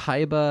 where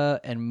Kaiba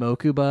and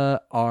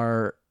Mokuba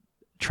are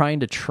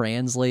trying to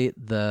translate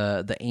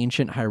the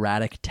ancient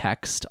hieratic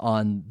text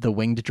on the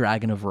winged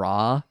dragon of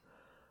Ra.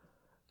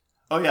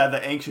 Oh yeah,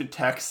 the ancient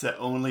text that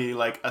only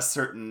like a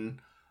certain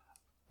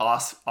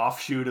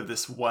offshoot of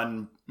this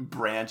one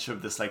branch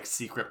of this like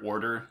secret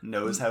order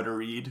knows how to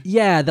read.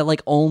 Yeah, that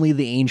like only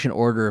the ancient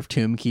order of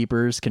tomb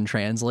keepers can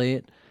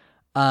translate.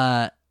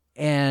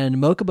 And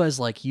Mokuba's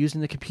like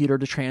using the computer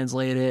to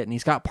translate it, and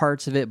he's got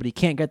parts of it, but he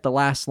can't get the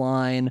last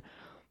line.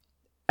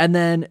 And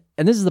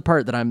this is the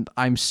part that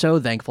I'm so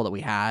thankful that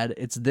we had.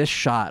 It's this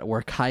shot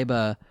where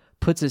Kaiba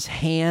puts his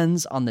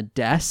hands on the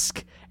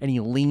desk and he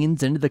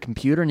leans into the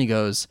computer and he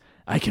goes,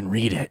 "I can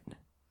read it."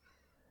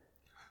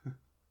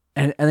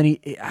 And then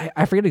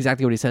I forget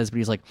exactly what he says, but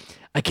he's like,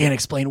 "I can't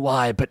explain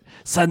why, but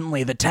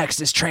suddenly the text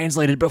is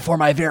translated before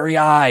my very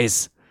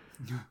eyes."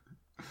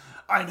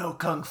 I know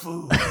Kung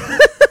Fu.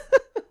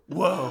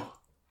 Whoa.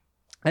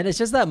 And it's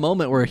just that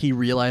moment where he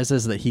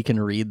realizes that he can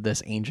read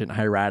this ancient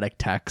hieratic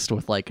text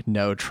with like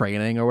no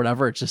training or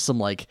whatever. It's just some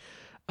like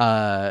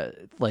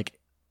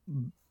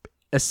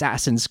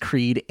Assassin's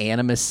Creed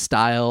Animus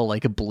style,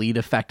 like a bleed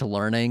effect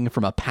learning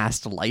from a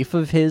past life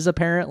of his,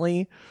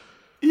 apparently.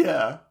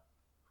 Yeah.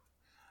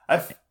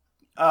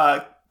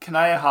 Can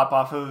I hop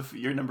off of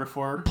your number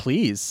 4?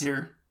 Please.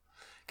 Here?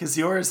 Because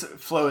yours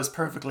flows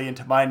perfectly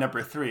into my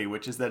number 3,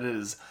 which is that it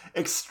is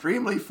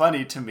extremely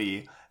funny to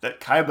me that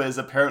Kaiba is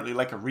apparently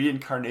like a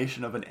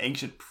reincarnation of an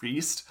ancient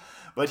priest,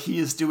 but he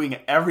is doing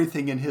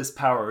everything in his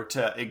power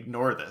to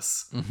ignore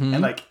this and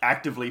like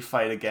actively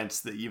fight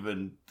against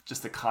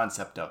just the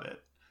concept of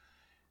it.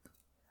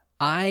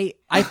 I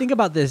think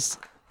about this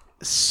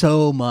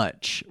so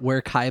much,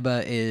 where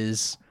Kaiba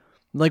is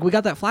like, we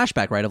got that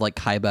flashback, right, of like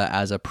Kaiba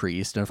as a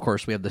priest, and of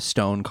course we have the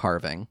stone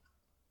carving.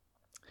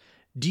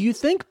 Do you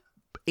think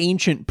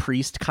ancient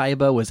priest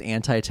Kaiba was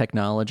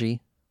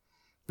anti-technology?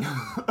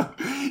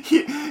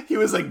 He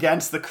was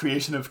against the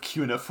creation of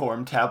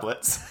cuneiform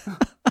tablets.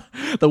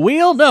 The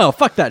wheel? No,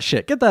 fuck that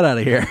shit. Get that out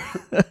of here.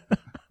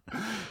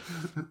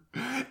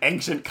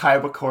 Ancient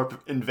Kaiba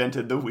Corp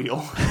invented the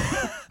wheel.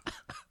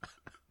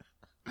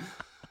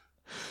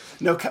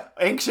 No,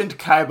 ancient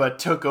Kaiba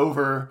took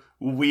over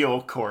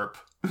Wheel Corp.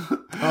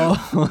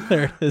 Oh,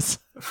 there it is.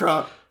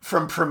 From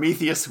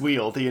Prometheus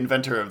Wheel, the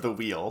inventor of the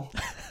wheel.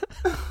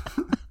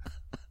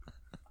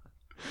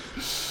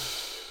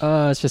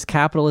 It's just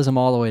capitalism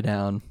all the way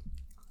down.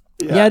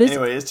 Yeah, it is.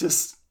 Anyway, it's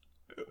just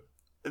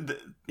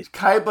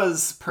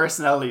Kaiba's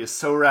personality is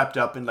so wrapped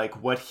up in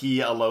like what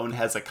he alone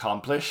has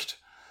accomplished.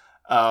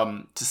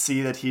 To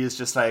see that he is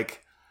just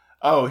like,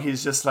 oh,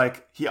 he's just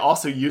like, he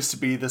also used to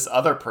be this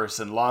other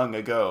person long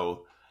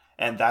ago,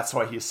 and that's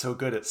why he's so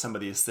good at some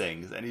of these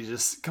things, and he's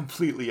just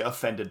completely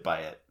offended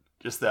by it.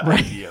 Just the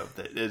idea of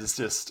it is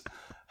just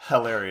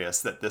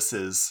hilarious that this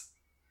is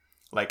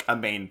like a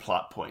main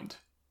plot point.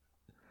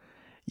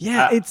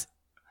 Yeah,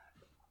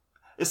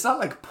 it's not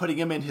like putting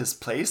him in his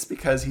place,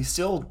 because he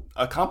still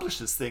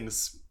accomplishes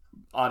things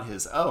on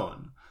his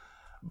own,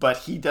 but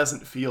he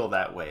doesn't feel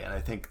that way, and I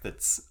think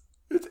it's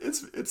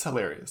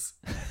hilarious.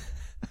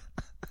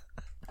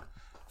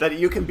 That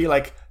you can be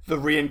like the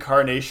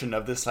reincarnation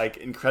of this like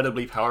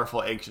incredibly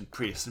powerful ancient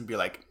priest and be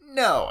like,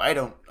 no, I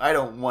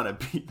don't want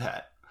to be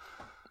that.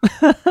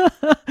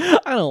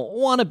 I don't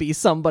want to be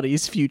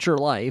somebody's future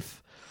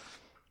life.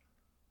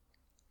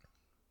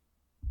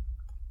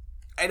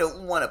 I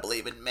don't want to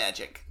believe in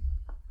magic.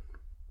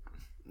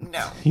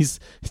 No. He's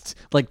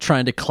like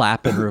trying to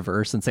clap in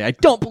reverse and say, I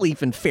don't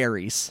believe in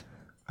fairies.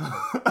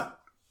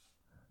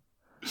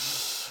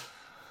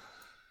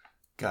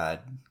 God.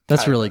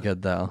 That's really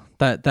good, though.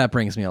 That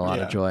brings me a lot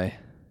of joy.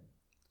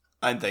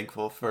 I'm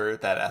thankful for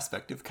that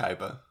aspect of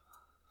Kaiba.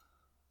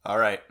 All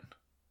right.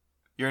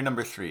 Your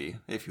number 3,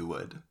 if you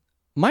would.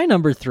 My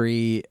number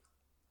 3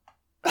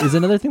 is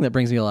another thing that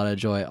brings me a lot of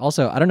joy.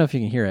 Also, I don't know if you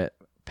can hear it,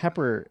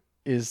 Pepper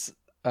is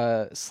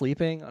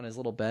sleeping on his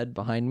little bed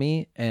behind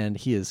me, and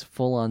he is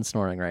full on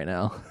snoring right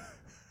now.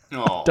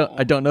 Oh.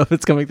 I don't know if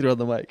it's coming through on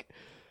the mic.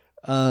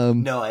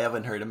 No, I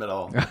haven't heard him at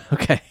all.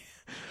 Okay.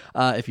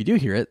 If you do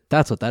hear it,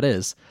 that's what that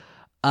is.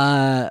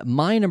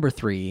 My number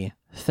 3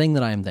 thing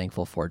that I am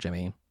thankful for,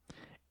 Jimmy,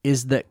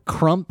 is that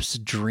Crump's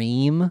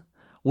dream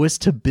was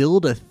to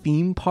build a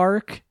theme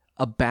park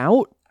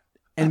about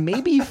and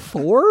maybe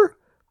for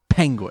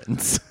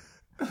penguins.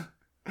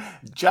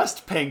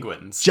 Just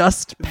penguins.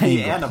 Just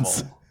penguins. The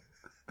animal.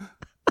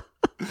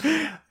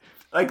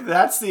 Like,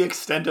 that's the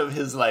extent of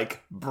his,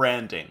 like,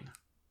 branding.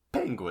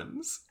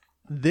 Penguins.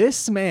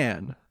 This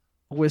man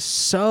was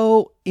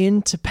so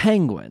into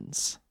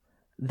penguins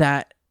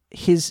that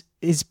his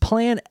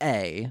plan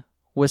A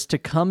was to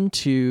come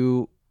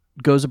to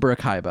Gozabura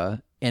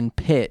Kaiba and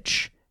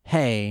pitch,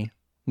 hey,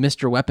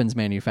 Mr. Weapons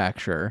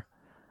Manufacturer,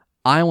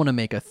 I want to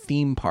make a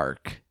theme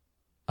park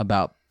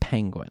about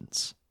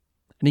penguins.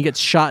 And he gets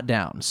shot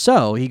down.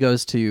 So he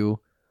goes to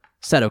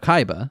Seto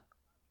Kaiba,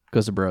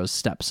 Gozabura's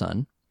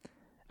stepson,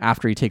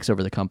 after he takes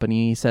over the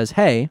company. He says,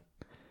 hey,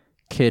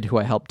 kid who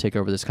I helped take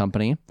over this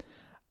company,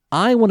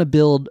 I want to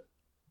build,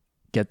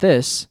 get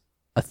this,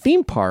 a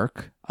theme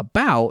park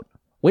about,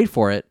 wait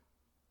for it,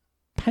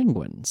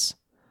 penguins.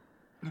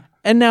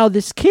 And now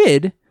this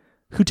kid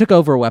who took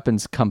over a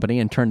weapons company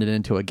and turned it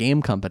into a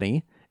game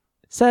company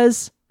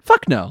says,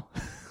 fuck no.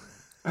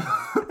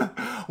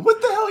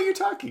 What the hell are you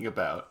talking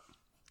about?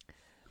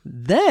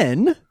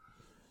 Then,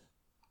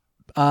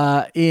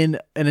 in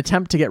an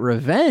attempt to get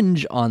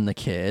revenge on the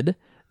kid,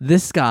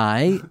 this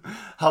guy...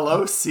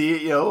 Hello,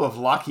 CEO of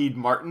Lockheed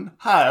Martin.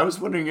 Hi, I was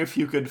wondering if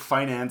you could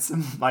finance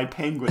my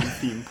penguin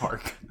theme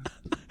park.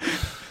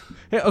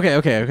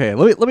 Okay.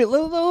 Let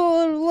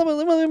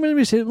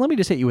me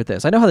just hit you with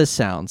this. I know how this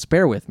sounds.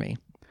 Bear with me.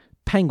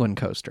 Penguin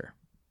coaster.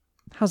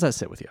 How's that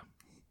sit with you?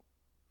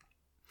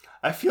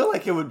 I feel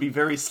like it would be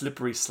very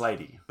slippery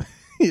slidey.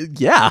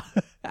 Yeah.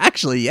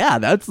 Actually, yeah,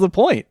 that's the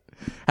point.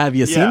 Have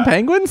you seen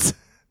penguins?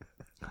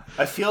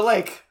 I feel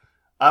like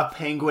a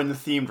penguin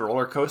themed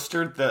roller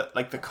coaster, that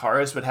like the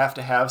cars would have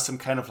to have some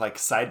kind of like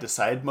side to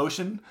side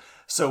motion.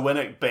 So when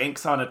it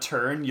banks on a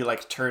turn, you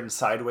like turn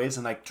sideways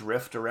and like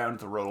drift around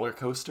the roller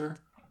coaster.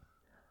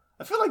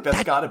 I feel like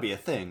that's got to be a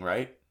thing,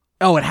 right?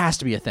 Oh, it has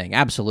to be a thing.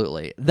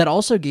 Absolutely. That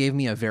also gave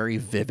me a very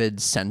vivid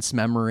sense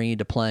memory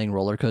to playing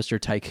Roller Coaster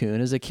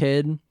Tycoon as a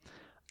kid.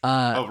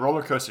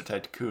 Roller Coaster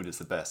Tycoon is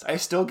the best. I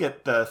still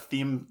get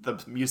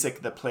the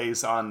music that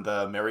plays on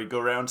the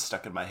merry-go-round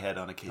stuck in my head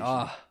on occasion.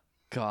 Oh,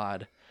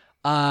 God.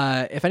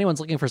 If anyone's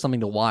looking for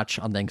something to watch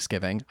on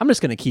Thanksgiving, I'm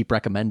just going to keep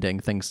recommending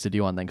things to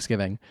do on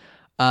Thanksgiving.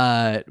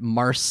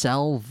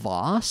 Marcel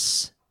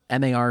Voss,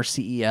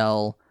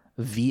 MarcelVos,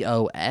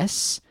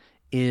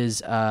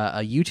 is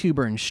a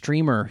YouTuber and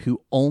streamer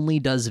who only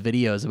does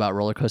videos about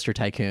Roller Coaster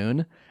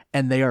Tycoon,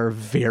 and they are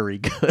very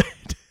good.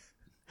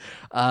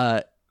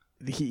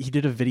 He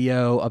did a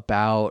video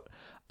about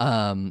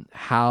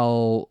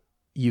how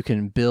you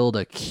can build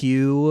a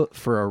queue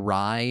for a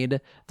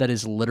ride that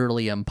is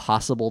literally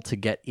impossible to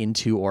get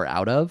into or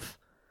out of.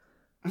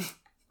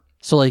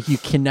 So like you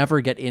can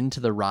never get into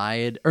the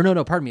ride, or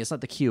no, pardon me, it's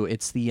not the queue.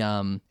 It's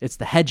the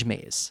hedge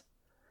maze.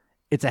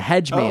 It's a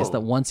hedge maze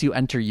that once you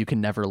enter, you can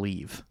never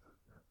leave.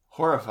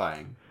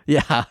 Horrifying.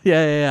 Yeah.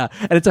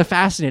 And it's a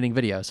fascinating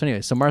video. So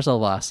anyway, so Marcel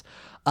Voss.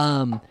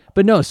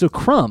 But no, so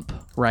Crump,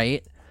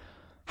 right,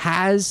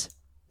 has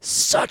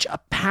such a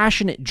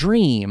passionate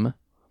dream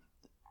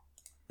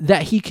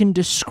that he can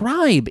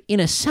describe in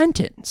a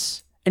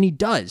sentence, and he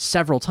does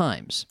several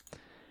times.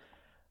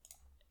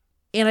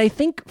 And I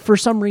think for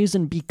some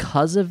reason,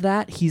 because of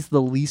that, he's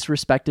the least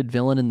respected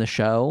villain in the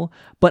show,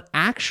 but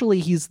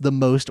actually he's the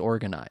most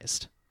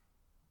organized.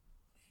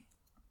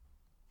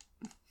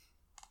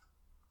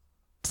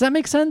 Does that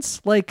make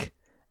sense? Like,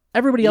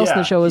 everybody else in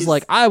the show is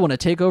like, I want to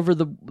take over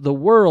the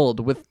world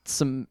with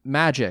some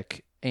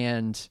magic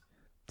and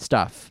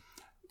stuff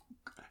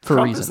for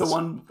Trump reasons. is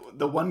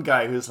the one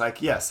guy who's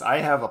like, yes, I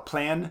have a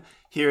plan.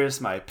 Here's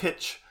my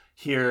pitch.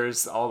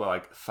 Here's all the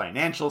like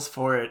financials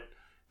for it.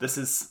 This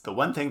is the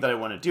one thing that I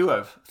want to do.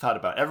 I've thought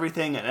about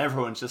everything, and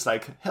everyone's just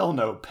like, hell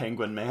no,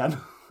 Penguin Man.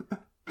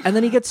 And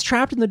then he gets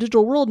trapped in the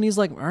digital world, and he's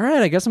like, all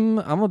right, I guess I'm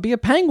gonna be a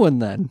penguin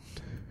then.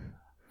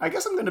 I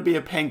guess I'm going to be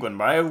a penguin,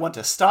 but I want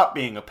to stop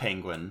being a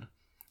penguin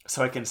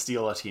so I can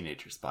steal a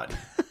teenager's body.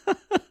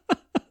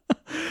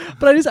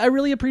 But I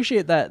really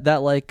appreciate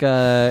that like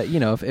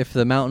if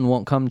the mountain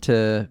won't come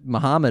to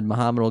Muhammad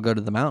will go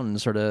to the mountain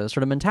sort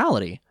of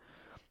mentality.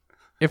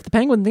 If the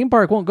penguin theme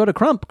park won't go to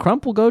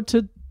Crump will go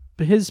to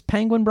his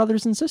penguin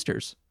brothers and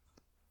sisters.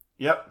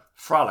 Yep,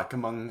 frolic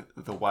among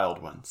the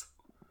wild ones.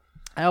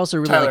 I also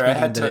really like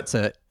thinking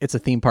that it's a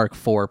theme park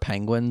for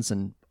penguins,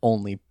 and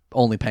only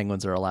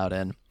penguins are allowed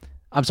in.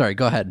 I'm sorry,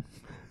 go ahead.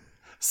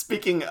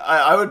 Speaking,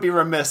 I would be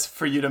remiss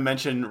for you to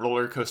mention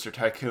Roller Coaster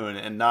Tycoon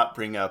and not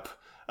bring up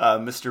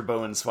Mr.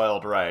 Bowen's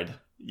Wild Ride.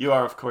 You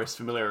are, of course,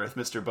 familiar with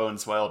Mr.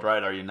 Bowen's Wild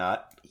Ride, are you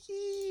not?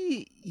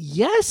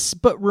 Yes,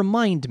 but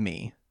remind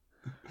me.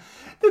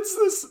 It's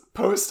this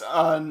post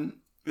on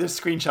there's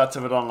screenshots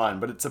of it online,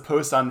 but it's a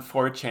post on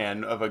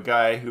 4chan of a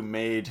guy who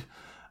made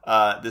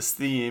this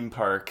theme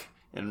park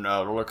in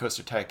Roller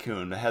Coaster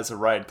Tycoon. It has a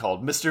ride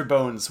called Mr.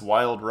 Bones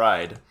Wild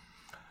Ride,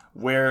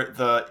 where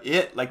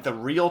the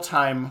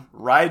real-time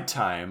ride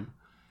time,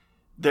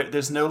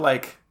 there's no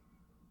like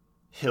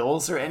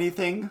hills or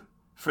anything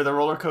for the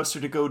roller coaster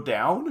to go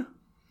down.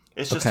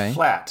 It's just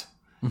flat.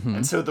 Mm-hmm.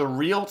 And so the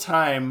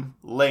real-time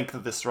length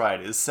of this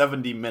ride is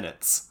 70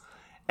 minutes.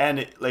 And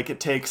it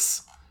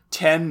takes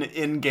 10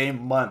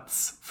 in-game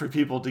months for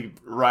people to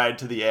ride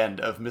to the end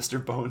of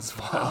Mr. Bones'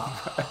 Wild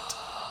Ride.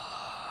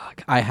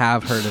 I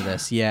have heard of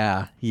this.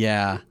 Yeah.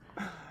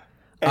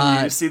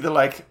 And you see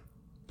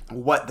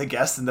what the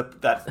guests in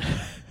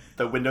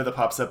the window that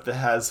pops up that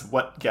has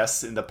what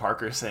guests in the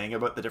park are saying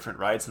about the different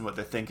rides and what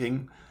they're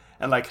thinking.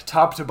 And like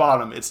top to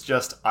bottom, it's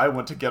just, I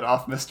want to get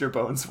off Mr.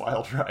 Bones'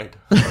 Wild Ride.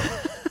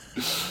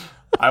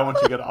 I want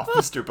to get off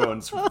Mr.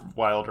 Bones'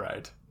 Wild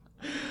Ride.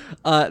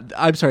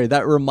 I'm sorry,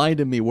 that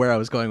reminded me where I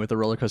was going with the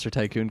Roller Coaster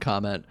Tycoon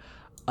comment.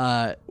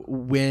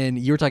 When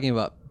you were talking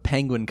about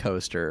Penguin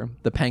Coaster,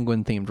 the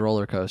penguin themed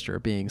roller coaster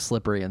being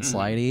slippery and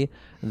slidey,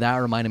 that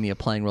reminded me of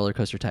playing Roller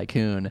Coaster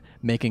Tycoon,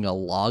 making a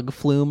log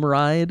flume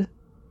ride.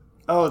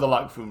 Oh, the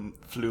log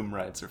flume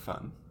rides are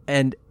fun.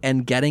 And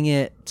getting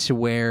it to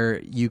where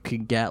you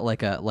could get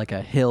like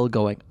a hill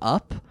going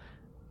up,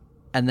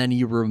 and then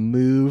you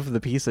remove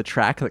the piece of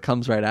track that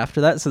comes right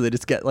after that, so they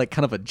just get like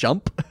kind of a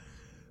jump.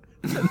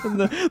 And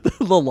then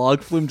the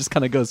log flume just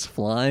kind of goes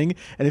flying,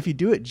 and if you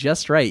do it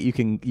just right, you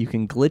can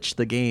glitch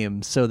the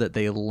game so that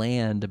they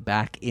land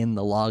back in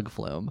the log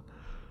flume.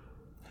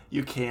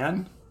 You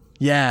can?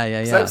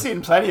 Yeah. So I've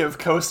seen plenty of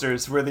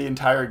coasters where the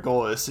entire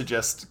goal is to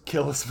just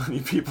kill as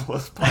many people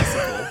as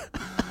possible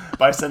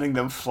by sending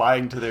them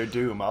flying to their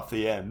doom off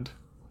the end.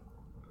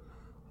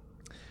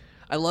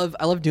 I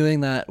love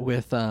doing that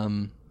with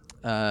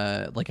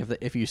like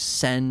if you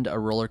send a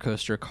roller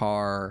coaster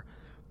car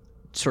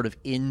sort of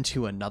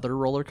into another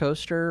roller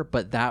coaster,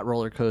 but that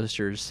roller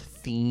coaster's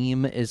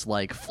theme is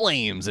like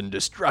flames and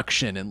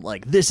destruction, and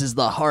like this is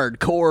the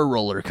hardcore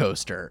roller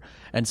coaster,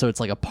 and so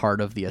it's like a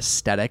part of the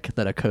aesthetic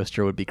that a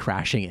coaster would be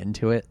crashing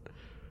into it.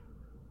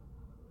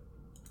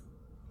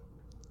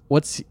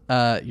 What's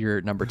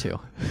your number 2?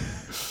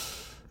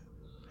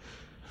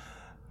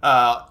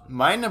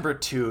 My number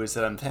 2 is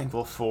that I'm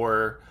thankful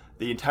for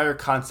the entire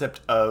concept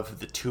of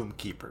the Tomb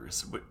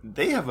Keepers.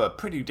 They have a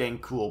pretty dang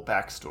cool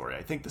backstory.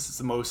 I think this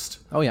is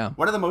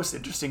one of the most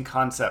interesting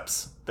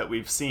concepts that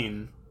we've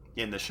seen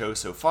in the show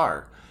so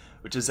far,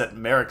 which is that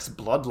Merrick's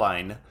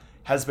bloodline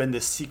has been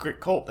this secret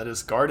cult that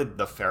has guarded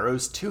the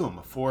pharaoh's tomb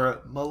for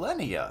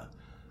millennia,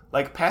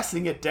 like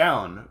passing it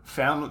down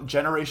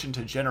generation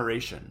to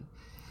generation.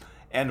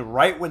 And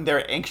right when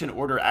their ancient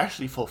order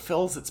actually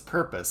fulfills its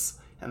purpose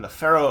and the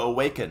pharaoh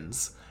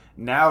awakens,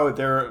 now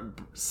their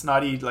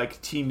snotty,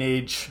 like,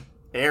 teenage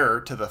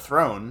heir to the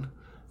throne,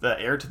 the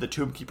heir to the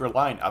Tombkeeper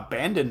line,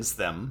 abandons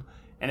them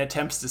and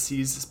attempts to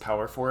seize his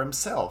power for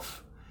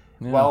himself.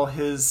 Yeah.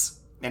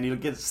 And he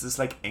gets this,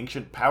 like,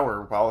 ancient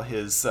power while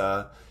his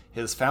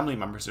family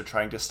members are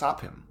trying to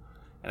stop him.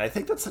 And I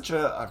think that's such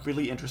a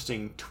really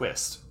interesting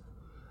twist.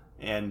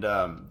 And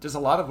there's a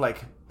lot of,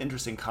 like,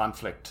 interesting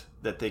conflict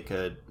that they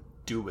could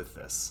do with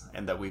this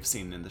and that we've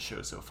seen in the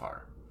show so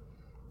far.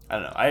 I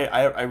don't know.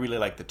 I really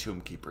like the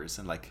Tomb Keepers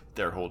and like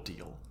their whole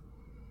deal.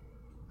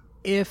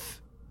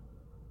 If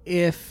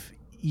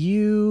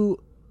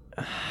you,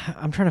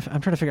 I'm trying to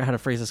figure out how to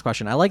phrase this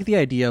question. I like the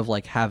idea of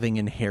like having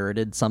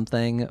inherited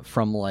something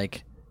from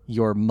like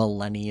your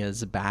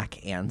millennia's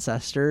back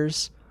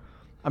ancestors.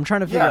 I'm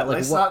trying to figure out like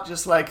it's not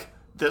just like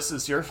this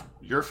is your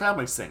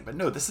family's thing, but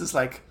no, this is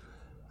like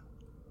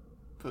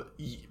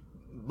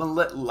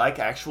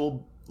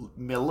actual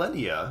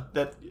millennia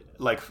that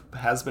like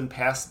has been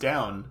passed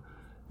down.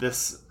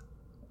 This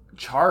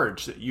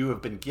charge that you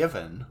have been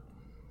given,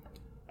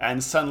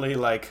 and suddenly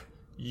like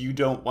you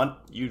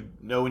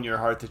know in your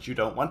heart that you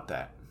don't want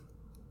that.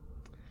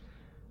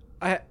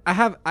 I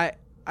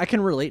can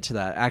relate to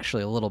that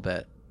actually a little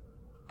bit,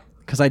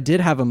 because I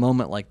did have a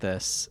moment like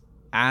this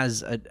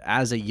as a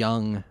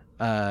young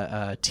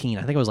teen.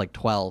 I think I was like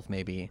 12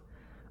 maybe,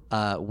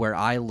 where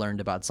I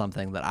learned about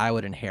something that I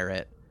would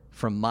inherit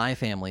from my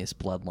family's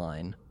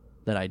bloodline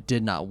that I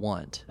did not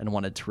want and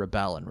wanted to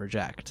rebel and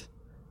reject.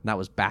 And that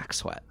was back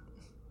sweat.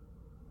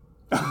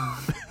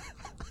 I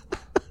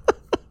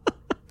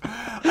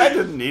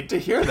didn't need to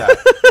hear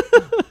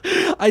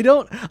that. I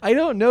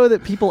don't know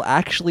that people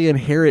actually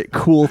inherit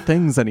cool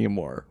things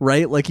anymore,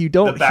 right? Like you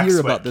don't hear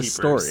about this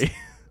story.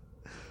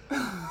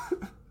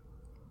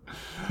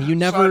 You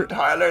never, Son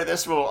Tyler,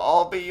 this will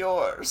all be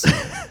yours.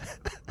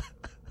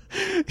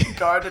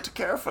 Guard it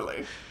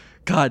carefully.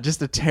 God,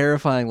 just a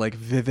terrifying, like,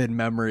 vivid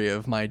memory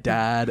of my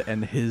dad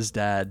and his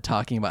dad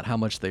talking about how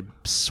much they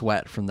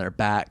sweat from their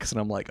backs, and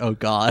I'm like, oh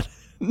God,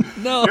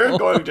 no. You're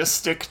going to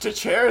stick to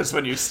chairs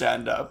when you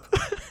stand up.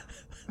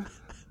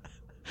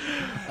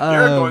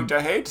 You're going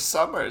to hate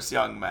summers,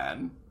 young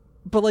man.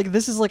 But like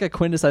this is like a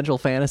quintessential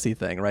fantasy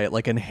thing, right?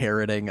 Like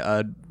inheriting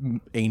a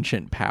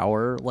ancient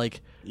power.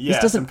 Like this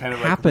doesn't some kind of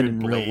happen like in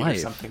weird real blade or life.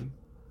 something.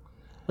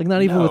 Like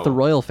not even with the No.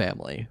 royal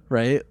family,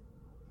 right?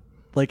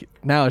 Like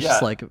now it's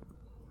just Yeah. like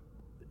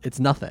it's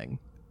nothing.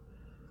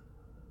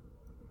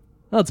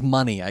 Well, it's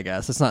money, I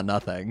guess. It's not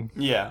nothing.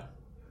 Yeah.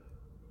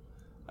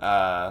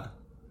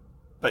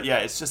 But yeah,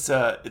 it's just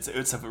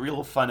it's a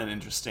real fun and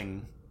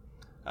interesting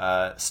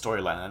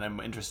storyline, and I'm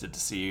interested to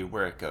see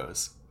where it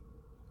goes.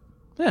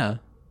 Yeah.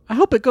 I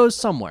hope it goes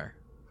somewhere.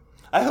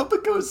 I hope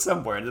it goes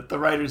somewhere and that the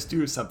writers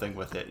do something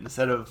with it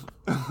instead of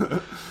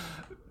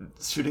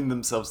shooting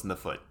themselves in the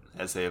foot,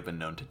 as they have been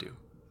known to do.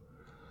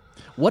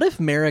 What if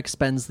Merrick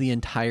spends the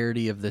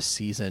entirety of this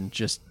season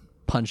just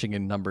punching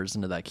in numbers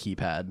into that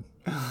keypad?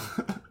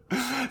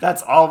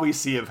 That's all we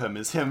see of him,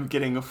 is him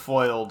getting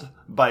foiled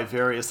by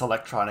various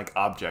electronic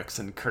objects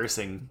and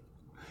cursing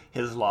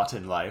his lot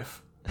in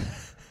life.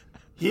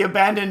 He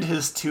abandoned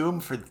his tomb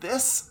for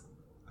this?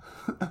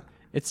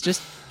 It's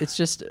just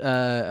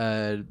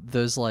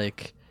those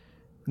like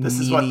This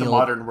is what the menial-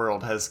 modern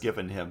world has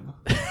given him.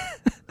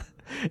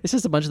 It's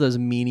just a bunch of those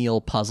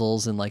menial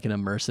puzzles in like an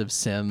immersive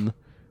sim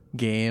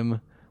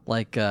game,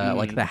 like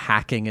the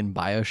hacking in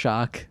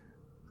BioShock,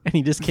 and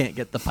he just can't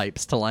get the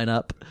pipes to line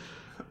up.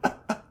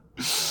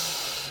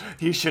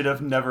 He should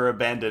have never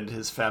abandoned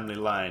his family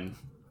line.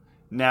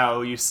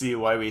 Now you see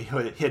why we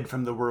hid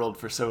from the world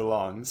for so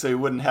long, so he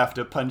wouldn't have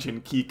to punch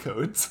in key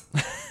codes.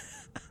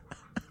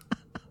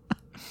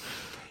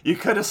 You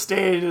could have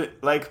stayed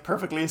like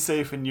perfectly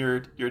safe in your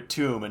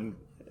tomb and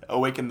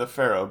awakened the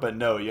pharaoh, but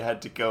no, you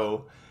had to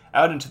go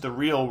out into the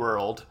real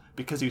world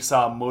because you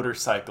saw a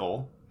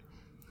motorcycle.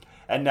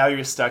 And now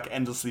you're stuck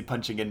endlessly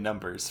punching in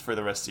numbers for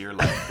the rest of your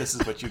life. This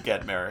is what you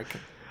get, Merrick.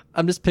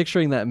 I'm just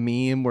picturing that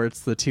meme where it's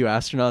the two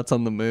astronauts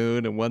on the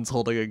moon and one's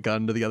holding a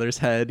gun to the other's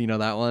head. You know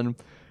that one?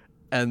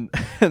 And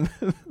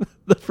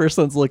the first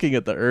one's looking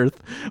at the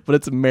Earth, but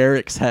it's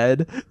Merrick's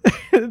head.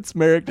 It's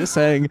Merrick just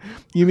saying,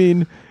 "You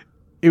mean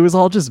it was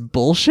all just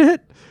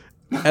bullshit?"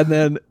 And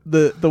then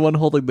the one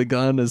holding the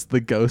gun is the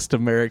ghost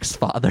of Merrick's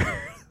father.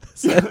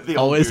 The old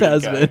Always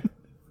bearded has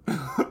guy.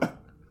 been.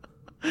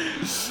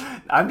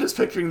 I'm just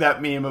picturing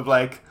that meme of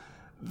like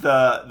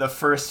the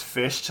first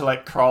fish to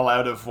like crawl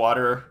out of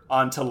water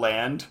onto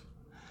land.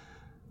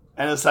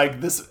 And it's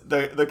like this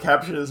the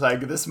caption is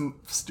like, this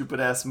stupid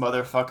ass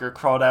motherfucker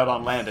crawled out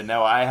on land and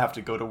now I have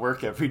to go to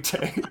work every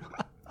day.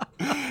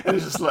 And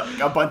it's just like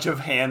a bunch of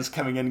hands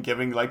coming in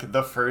giving like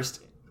the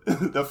first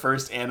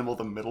animal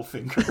the middle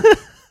finger.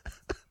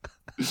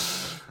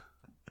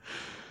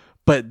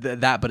 But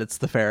it's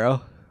the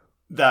pharaoh.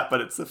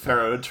 But it's the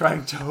pharaoh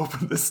trying to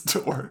open this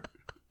door.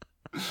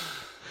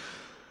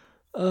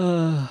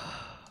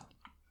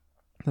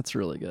 That's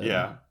really good.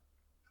 Yeah.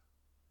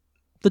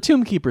 The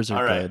Tomb Keepers are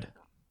All right. good.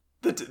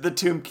 The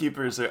Tomb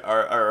Keepers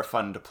are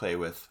fun to play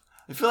with.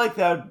 I feel like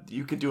that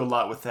you could do a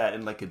lot with that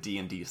in like a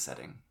D&D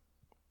setting.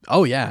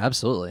 Oh yeah,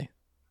 absolutely.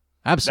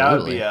 That would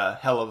Absolutely. be a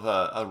hell of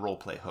a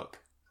roleplay hook.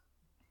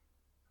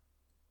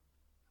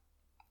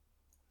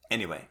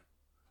 Anyway,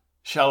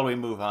 shall we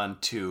move on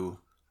to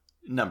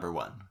number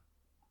 1?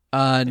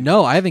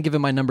 No, I haven't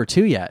given my number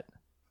 2 yet.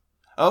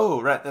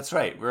 Oh, right, that's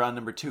right. We're on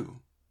number 2.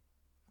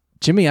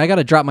 Jimmy, I got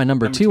to drop my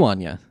number 2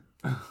 on you.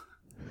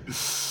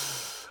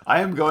 I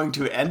am going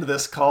to end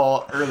this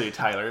call early,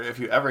 Tyler, if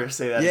you ever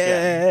say that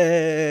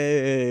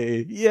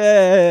again.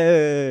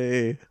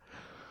 Yay!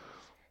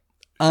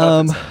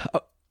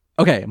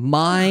 Okay,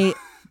 my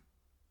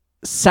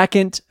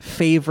second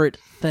favorite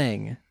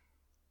thing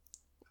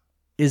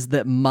is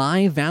that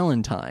my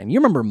Valentine, you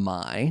remember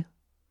Mai?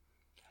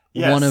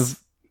 Yes. One of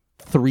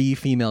 3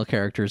 female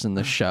characters in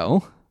the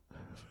show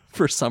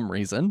for some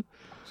reason.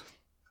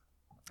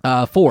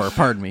 4,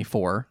 pardon me,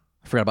 4.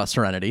 I forgot about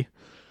Serenity.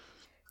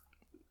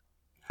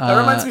 That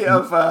reminds me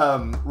of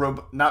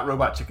not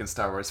Robot Chicken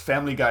Star Wars,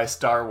 Family Guy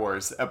Star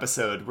Wars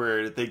episode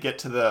where they get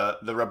to the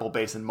rebel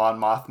base and Mon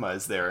Mothma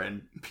is there,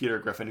 and Peter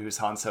Griffin, who's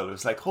Han Solo,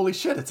 is like, "Holy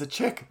shit, it's a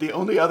chick, the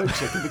only other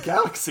chick in the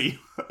galaxy."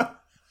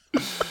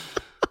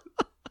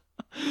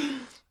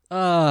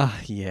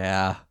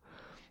 Yeah.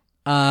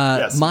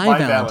 Yes, my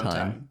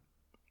Valentine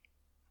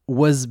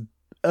was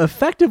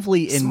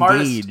effectively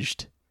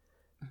engaged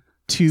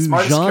to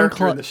Smartest character in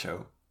Jean-Claude. the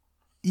show.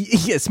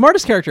 Yeah,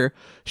 smartest character.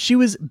 She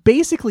was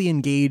basically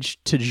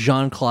engaged to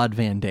Jean-Claude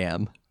Van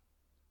Damme.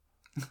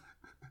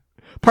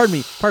 Pardon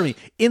me.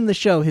 In the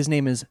show, his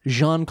name is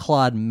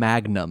Jean-Claude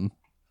Magnum.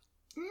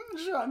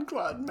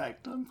 Jean-Claude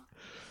Magnum.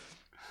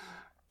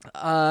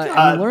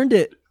 And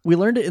we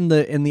learned it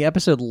in the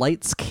episode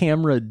Lights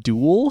Camera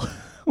Duel,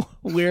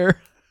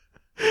 where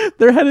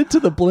they're headed to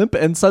the blimp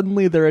and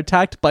suddenly they're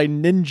attacked by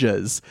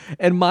ninjas.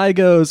 And Mai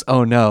goes,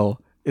 "Oh no,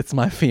 it's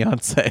my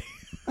fiance."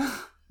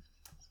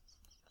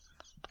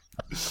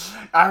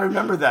 I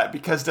remember that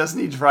because doesn't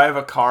he drive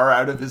a car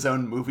out of his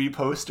own movie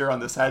poster on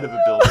the side of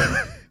a building?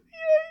 Yeah,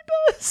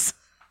 he does.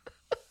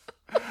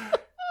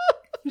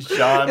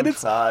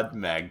 Jean-Claude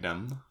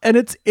Magnum. And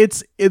it's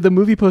the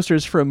movie poster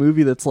is for a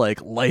movie that's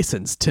like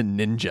licensed to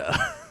ninja.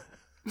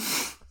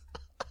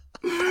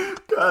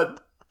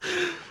 God.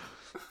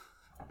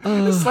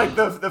 It's like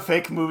the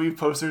fake movie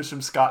posters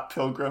from Scott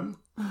Pilgrim.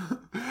 Oh,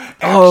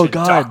 Action,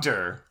 God.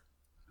 Doctor.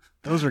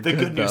 Those are The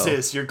good news though.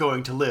 is you're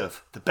going to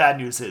live. The bad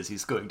news is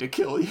he's going to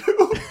kill you.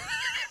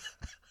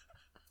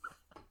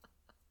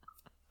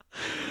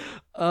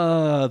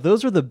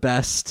 Those are the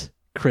best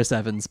Chris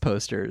Evans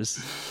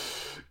posters.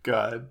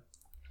 God.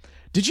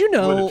 Did you What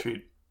know? a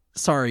treat.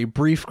 Sorry,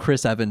 brief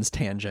Chris Evans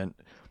tangent.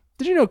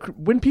 Did you know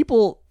when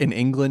people in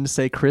England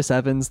say Chris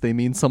Evans, they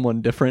mean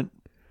someone different?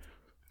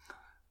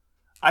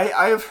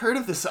 I have heard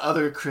of this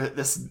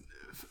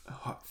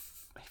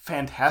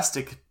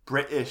fantastic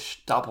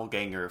British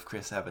doppelganger of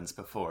Chris Evans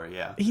before,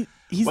 yeah.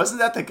 He's Wasn't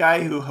that the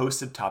guy who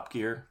hosted Top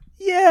Gear?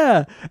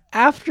 yeah.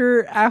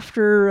 After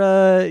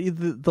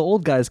the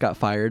old guys got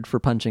fired for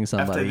punching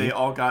somebody, After they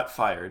all got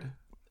fired.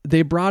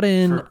 they brought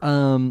in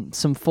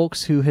some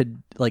folks who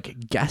had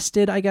like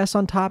guested, I guess,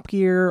 on Top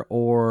Gear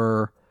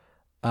or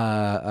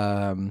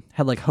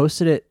had like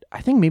hosted it.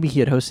 I think maybe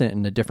he had hosted it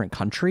in a different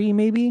country,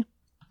 maybe.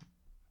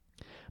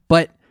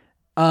 But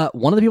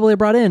one of the people they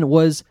brought in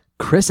was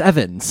Chris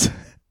Evans.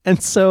 And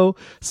so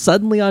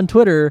suddenly on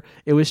Twitter,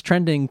 it was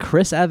trending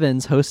Chris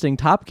Evans hosting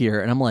Top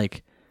Gear. And I'm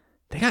like,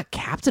 they got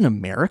Captain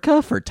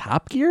America for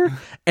Top Gear?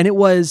 And it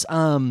was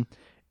the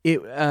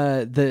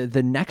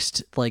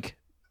next like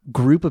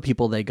group of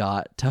people they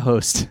got to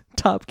host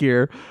Top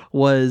Gear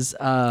was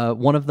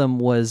one of them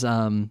was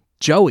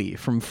Joey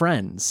from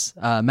Friends,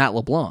 Matt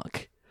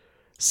LeBlanc.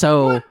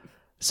 So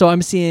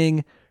I'm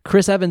seeing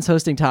Chris Evans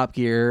hosting Top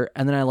Gear,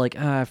 and then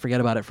I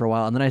forget about it for a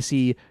while, and then I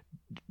see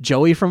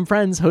Joey from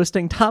Friends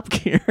hosting Top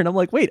Gear, and I'm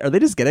like, wait, are they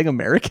just getting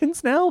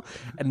Americans now?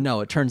 And no,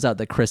 it turns out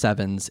that Chris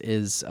Evans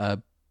is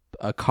a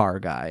car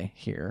guy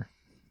here.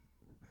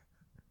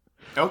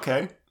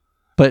 Okay.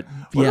 But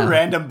What yeah, a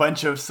random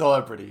bunch of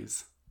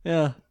celebrities.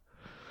 yeah.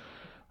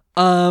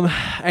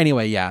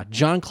 Anyway, yeah,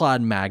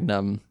 Jean-Claude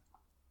Magnum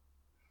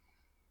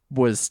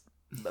was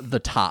the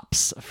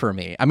tops for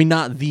me. I mean,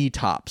 not the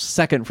tops,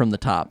 second from the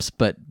tops,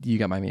 but you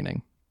got my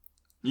meaning.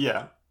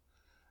 Yeah.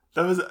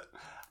 That was...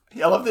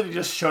 I love that he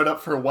just showed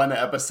up for one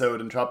episode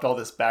and dropped all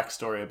this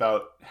backstory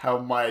about how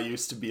Maya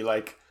used to be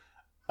like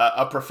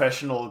a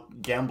professional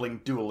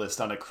gambling duelist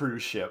on a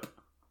cruise ship.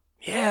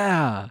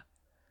 Yeah.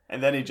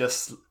 And then he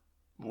just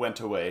went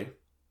away.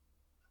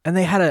 And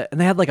they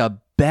had like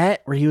a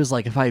bet where he was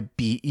like, if I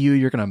beat you,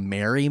 you're going to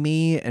marry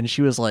me. And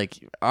she was like,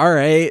 all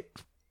right.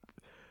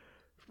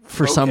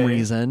 For some Okay.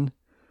 reason.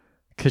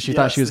 Because she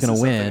thought Yes, she was this going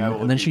is to something win. I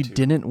will And then agree she to.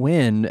 didn't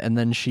win. And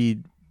then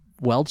she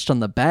welched on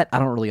the bet. I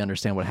don't really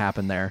understand what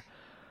happened there.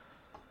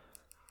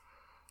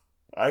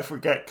 I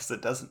forget because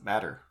it doesn't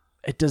matter.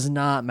 It does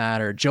not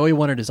matter. Joey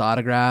wanted his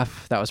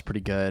autograph. That was pretty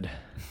good.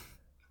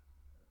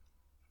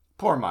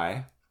 Poor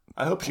Mai.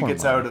 I hope she Poor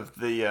gets Mai. out of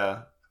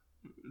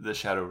the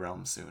Shadow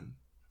Realm soon.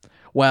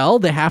 Well,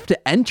 they have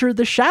to enter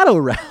the Shadow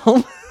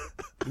Realm.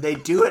 They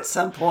do at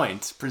some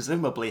point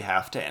presumably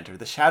have to enter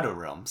the Shadow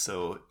Realm,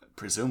 so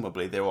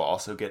presumably they will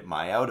also get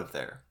Mai out of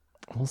there.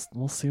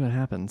 We'll see what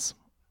happens.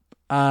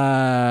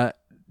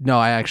 No,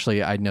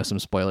 I know some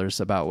spoilers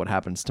about what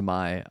happens to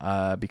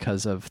Mai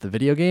because of the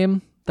video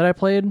game that I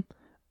played.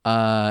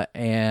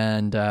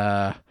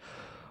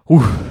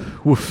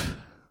 Woof.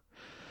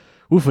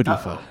 Woofa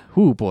doofa.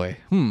 Ooh boy.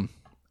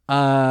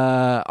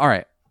 All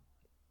right.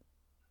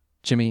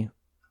 Jimmy,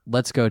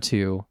 let's go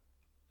to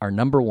our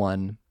number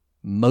one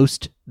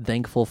most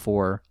thankful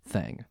for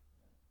thing.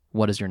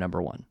 What is your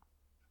number one?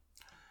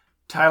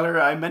 Tyler,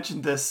 I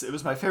mentioned this. It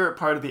was my favorite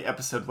part of the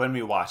episode when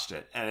we watched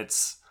it, and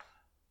it's,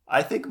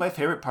 I think, my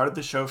favorite part of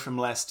the show from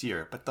last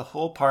year. But the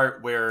whole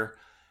part where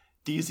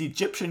these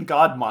Egyptian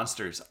god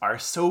monsters are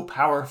so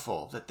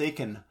powerful that they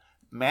can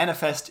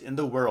manifest in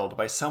the world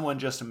by someone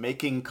just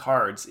making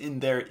cards in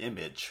their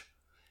image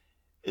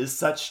is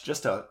such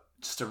just a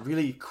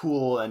really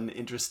cool and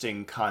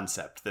interesting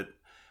concept, that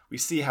we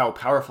see how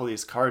powerful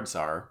these cards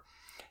are.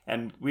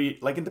 And we,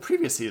 like in the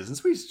previous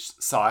seasons, we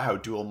saw how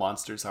duel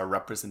monsters are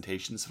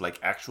representations of like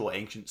actual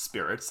ancient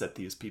spirits that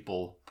these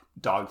people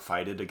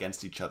dogfighted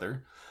against each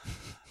other.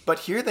 But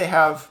here they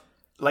have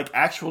like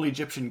actual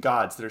Egyptian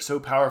gods that are so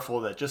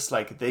powerful that just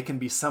like they can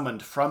be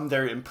summoned from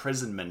their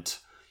imprisonment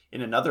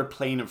in another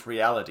plane of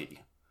reality.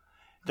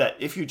 That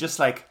if you just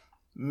like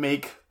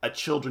make a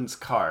children's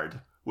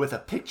card with a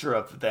picture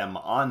of them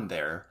on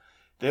there,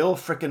 they'll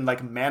frickin'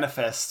 like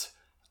manifest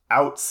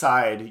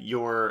outside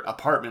your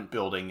apartment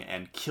building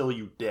and kill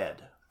you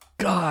dead.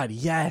 God,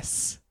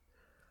 yes.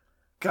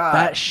 God,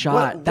 That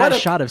shot,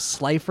 shot of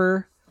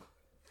Slifer,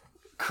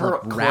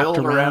 wrapped coiled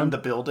around. around the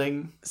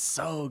building.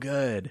 so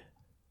good.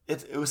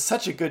 It was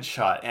such a good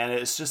shot, and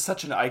it's just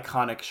such an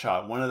iconic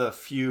shot. One of the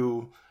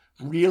few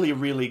really,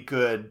 really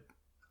good,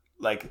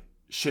 like,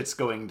 shit's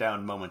going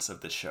down moments of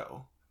the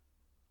show.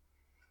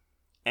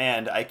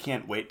 And I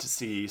can't wait to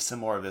see some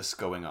more of this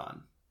going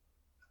on.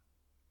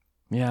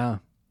 Yeah.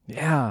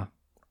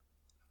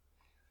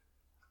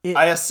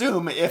 I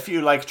assume if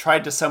you like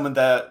tried to summon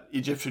the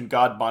Egyptian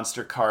god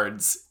monster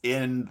cards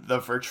in the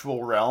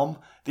virtual realm,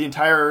 the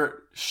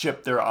entire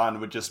ship they're on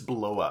would just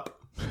blow up.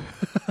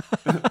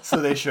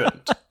 So they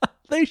shouldn't.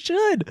 They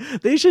should.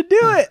 They should do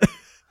it.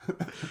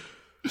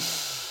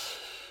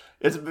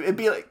 It'd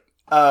be like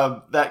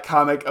that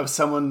comic of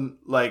someone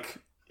like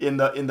in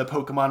the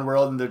Pokemon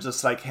world, and they're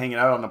just like hanging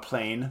out on a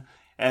plane,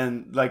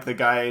 and like the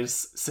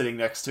guy's sitting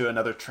next to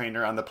another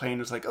trainer on the plane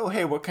who's like, "Oh,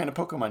 hey, what kind of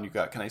Pokemon you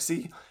got? Can I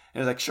see?"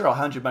 And he's like, "Sure, I'll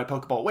hand you my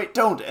Pokeball." "Wait,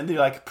 don't!" And he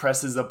like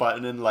presses a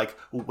button, and like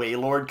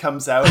Wailord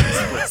comes out and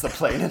splits the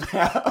plane in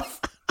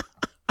half.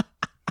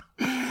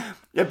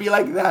 It'd be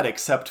like that,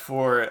 except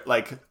for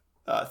like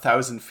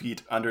 1,000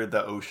 feet under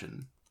the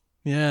ocean.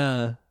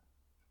 Yeah.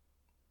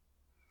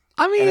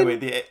 I mean,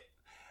 anyway,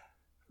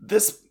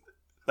 this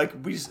like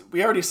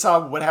we already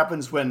saw what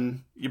happens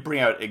when you bring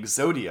out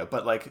Exodia,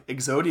 but like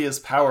Exodia's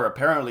power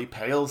apparently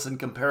pales in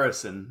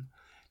comparison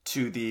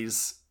to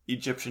these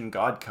Egyptian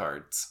god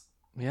cards.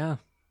 Yeah.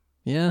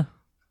 Yeah.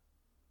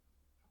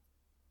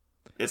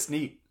 It's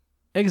neat.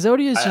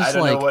 Exodia is just I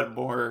don't like, know what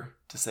more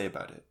to say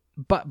about it.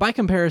 But by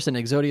comparison,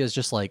 Exodia is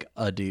just like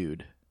a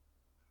dude.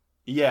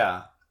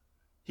 Yeah.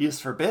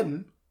 He's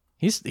forbidden.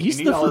 He's You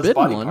need the all his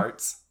forbidden body one.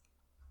 parts.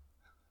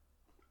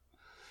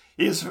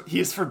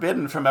 He's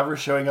forbidden from ever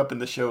showing up in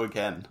the show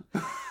again.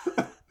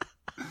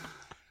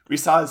 We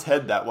saw his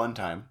head that one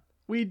time.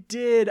 We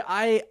did.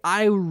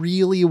 I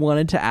really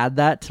wanted to add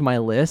that to my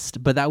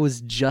list, but that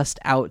was just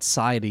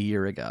outside a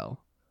year ago.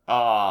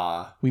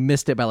 Ah. We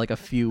missed it by like a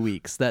few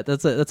weeks.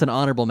 That's an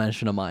honorable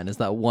mention of mine, is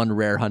that one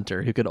rare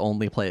hunter who could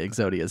only play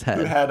Exodia's Who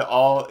head. had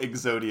all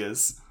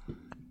Exodias.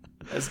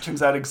 As it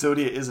turns out,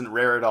 Exodia isn't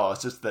rare at all.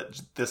 It's just that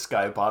this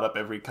guy bought up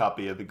every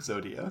copy of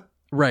Exodia.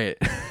 Right.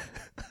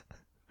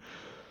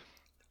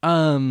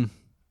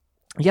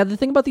 Yeah, the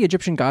thing about the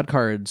Egyptian god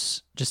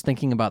cards, just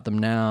thinking about them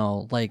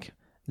now, like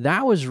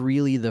that was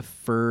really the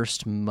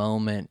first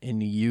moment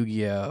in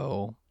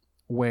Yu-Gi-Oh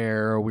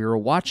where we were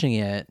watching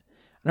it.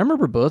 And I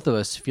remember both of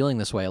us feeling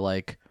this way,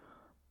 like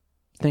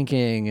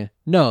thinking,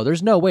 no,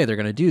 there's no way they're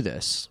going to do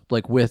this.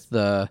 Like with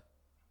this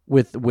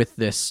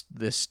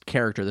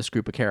character, this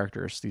group of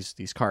characters,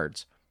 these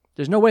cards.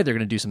 There's no way they're going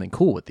to do something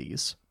cool with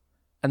these.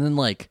 And then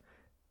like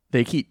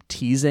they keep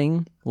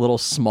teasing little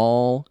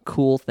small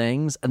cool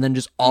things, and then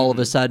just all of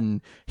a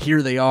sudden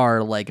here they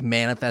are like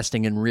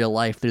manifesting in real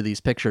life through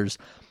these pictures.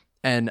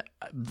 And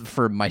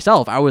for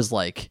myself, I was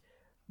like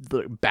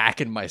back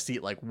in my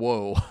seat like,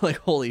 whoa, like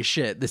holy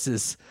shit, this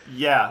is...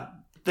 Yeah,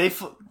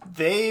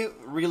 they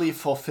really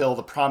fulfill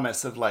the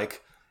promise of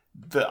like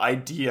the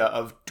idea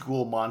of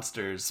dual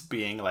monsters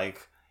being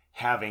like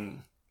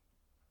having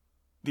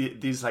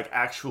these like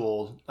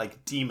actual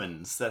like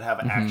demons that have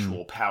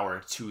actual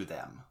power to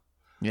them.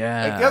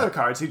 Yeah. Like the other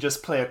cards, you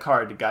just play a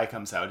card, the guy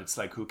comes out, it's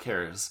like, who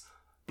cares?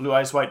 Blue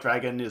Eyes White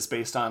Dragon is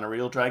based on a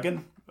real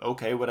dragon?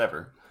 Okay,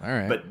 whatever. All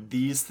right. But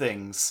these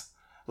things,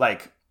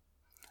 like,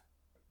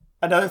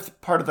 another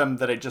part of them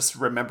that I just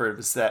remembered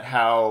was that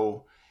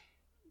how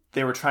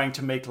they were trying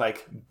to make,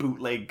 like,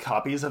 bootleg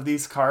copies of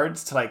these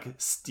cards to, like,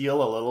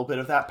 steal a little bit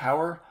of that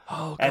power.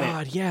 Oh, And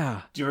God,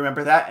 yeah. Do you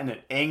remember that? And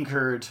it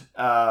angered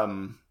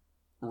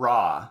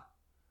Ra,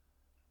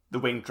 the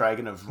winged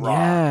dragon of Ra.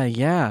 Yeah,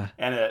 yeah.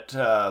 And it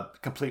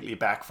completely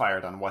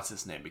backfired on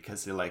what's-his-name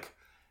because they're, like,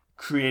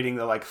 creating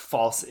the, like,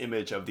 false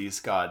image of these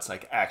gods,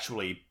 like,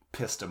 actually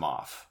pissed him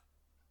off.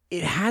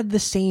 It had the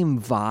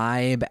same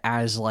vibe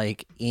as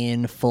like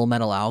in Full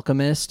Metal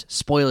Alchemist.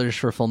 Spoilers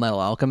for Full Metal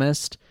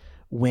Alchemist.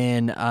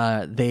 When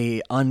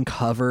they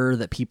uncover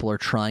that people are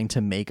trying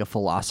to make a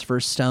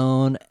Philosopher's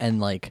Stone, and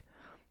like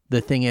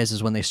the thing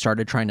is when they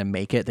started trying to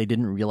make it, they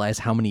didn't realize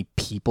how many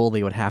people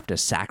they would have to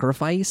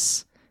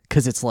sacrifice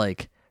because it's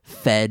like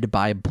fed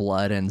by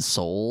blood and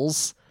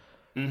souls.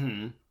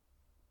 Mm-hmm.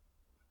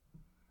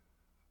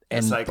 And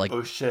it's like,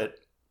 oh shit,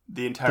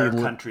 the entire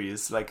they country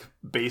is like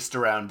based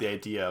around the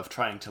idea of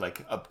trying to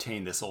like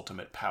obtain this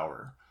ultimate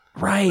power.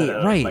 Right,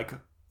 right. Like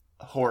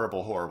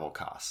horrible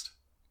cost.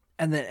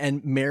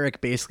 And Merrick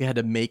basically had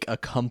to make a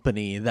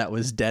company that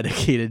was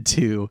dedicated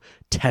to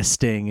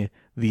testing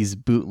these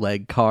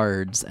bootleg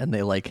cards, and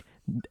they like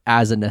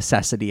as a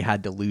necessity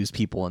had to lose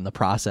people in the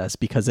process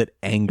because it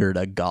angered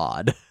a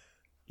god.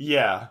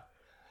 Yeah.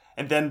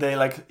 And then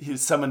he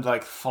summoned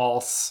like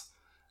false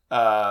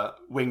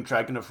winged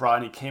dragon of Ra,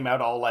 and he came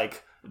out all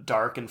like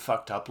dark and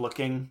fucked up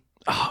looking.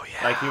 Oh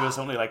yeah. Like he was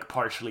only like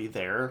partially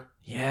there.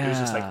 Yeah. He was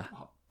just like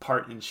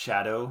part in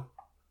shadow.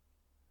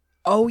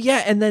 Oh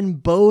yeah, and then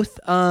both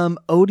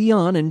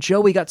Odeon and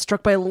Joey got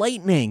struck by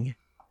lightning.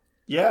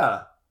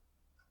 Yeah.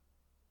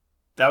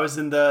 That was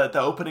in the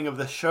opening of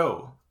the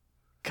show.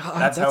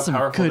 God, that's how some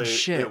powerful good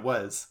shit. It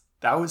was.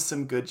 That was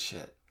some good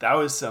shit. That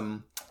was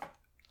some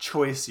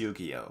choice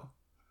Yu-Gi-Oh!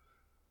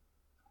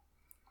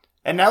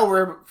 And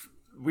now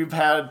we've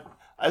had,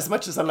 as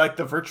much as I like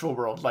the virtual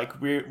world,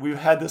 like we've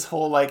had this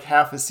whole like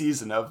half a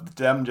season of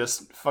them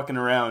just fucking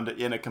around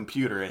in a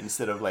computer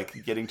instead of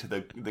like getting to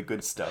the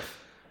good stuff.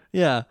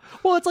 Yeah.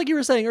 Well, it's like you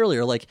were saying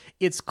earlier, like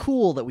it's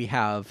cool that we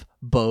have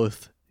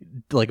both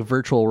like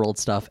virtual world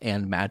stuff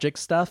and magic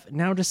stuff.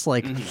 Now just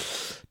like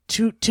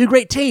two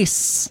great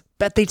tastes.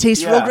 Bet they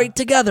taste real great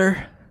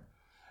together.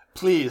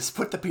 Please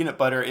put the peanut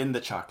butter in the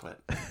chocolate.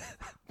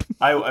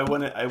 I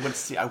want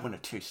to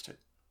taste it.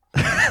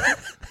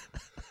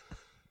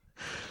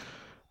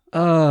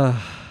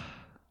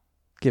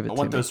 Give it I to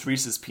want me. those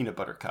Reese's peanut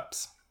butter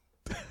cups.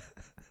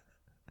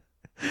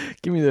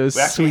 Give me those.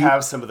 We actually sweet...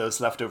 have some of those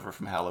left over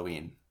from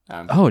Halloween.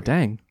 Oh,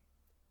 dang.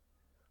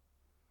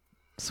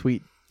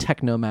 Sweet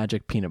techno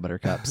magic peanut butter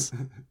cups.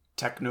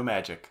 Techno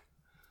magic.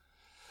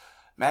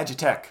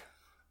 Magitech.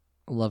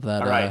 Love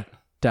that All right.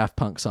 Daft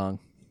Punk song.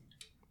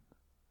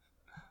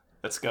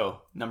 Let's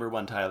go. Number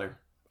 1, Tyler.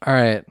 All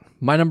right.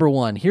 My number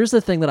 1. Here's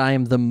the thing that I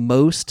am the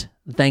most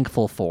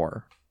thankful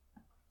for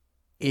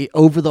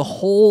over the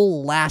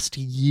whole last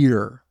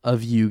year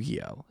of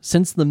Yu-Gi-Oh!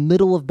 Since the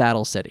middle of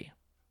Battle City.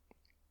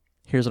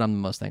 Here's what I'm the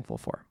most thankful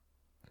for.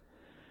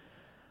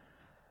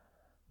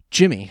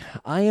 Jimmy,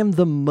 I am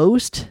the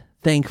most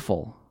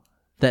thankful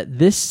that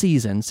this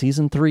season,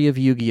 Season 3 of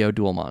Yu-Gi-Oh!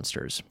 Duel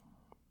Monsters,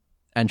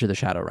 Enter the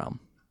Shadow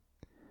Realm,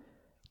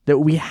 that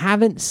we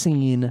haven't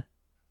seen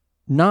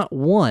not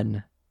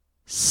one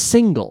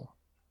single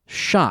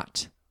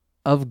shot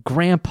of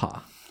Grandpa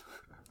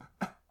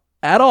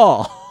at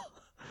all.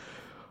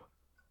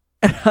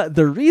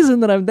 The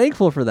reason that I'm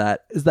thankful for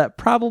that is that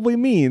probably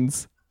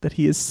means that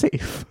he is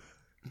safe.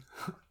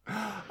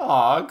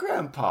 Aw,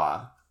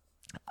 Grandpa.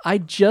 I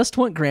just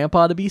want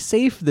Grandpa to be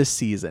safe this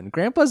season.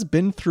 Grandpa's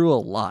been through a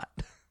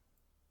lot.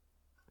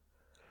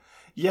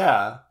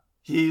 Yeah,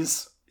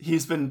 he's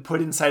been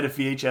put inside a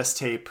VHS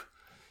tape.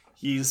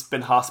 He's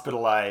been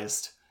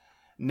hospitalized.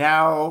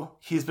 Now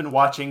he's been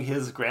watching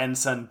his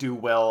grandson do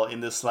well in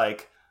this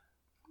like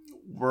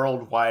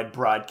worldwide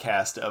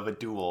broadcast of a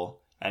duel,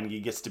 and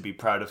he gets to be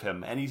proud of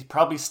him. And he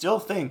probably still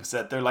thinks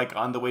that they're like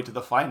on the way to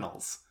the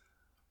finals.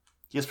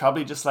 He's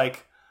probably just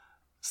like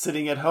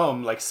sitting at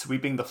home, like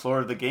sweeping the floor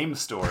of the game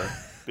store,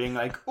 being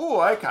like, "Oh,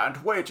 I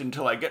can't wait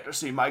until I get to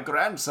see my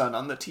grandson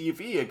on the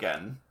TV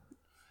again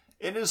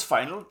in his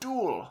final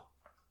duel.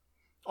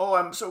 Oh,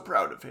 I'm so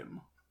proud of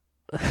him.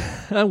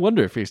 I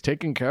wonder if he's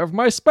taking care of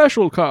my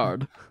special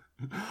card."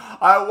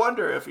 I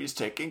wonder if he's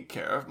taking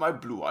care of my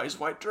Blue Eyes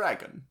White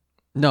Dragon.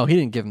 No, he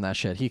didn't give him that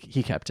shit.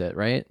 He kept it,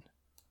 right?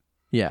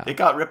 Yeah. It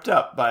got ripped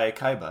up by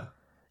Kaiba.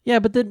 Yeah,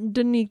 but then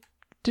didn't he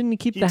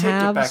keep the halves? He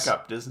taped it back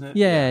up, doesn't it?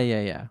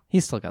 Yeah. He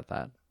still got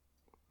that.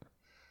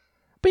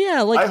 But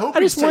yeah, like I hope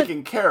I he's just want...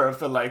 taking care of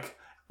the like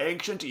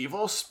ancient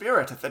evil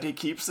spirit that he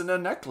keeps in a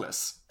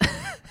necklace.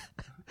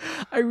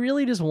 I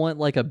really just want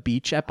like a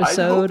beach I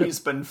episode. hope he's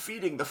been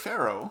feeding the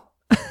pharaoh.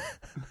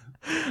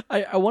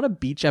 I want a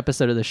beach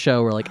episode of the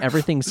show where like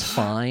everything's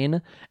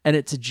fine and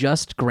it's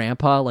just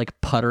Grandpa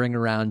like puttering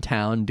around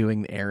town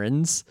doing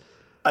errands.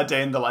 A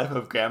day in the life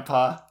of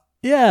Grandpa.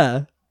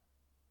 Yeah.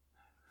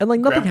 And like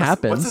nothing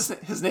happens.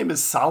 What's his name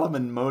is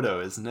Solomon Moto,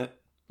 isn't it?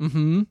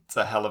 Mm-hmm. It's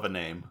a hell of a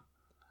name.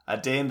 A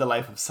day in the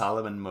life of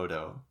Solomon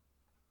Moto.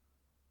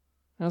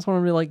 I just want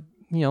to be like,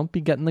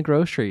 be getting the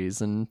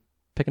groceries and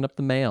picking up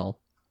the mail.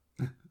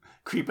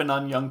 Creeping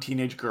on young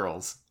teenage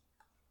girls.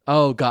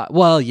 Oh, God.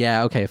 Well,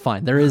 yeah, okay,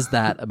 fine. There is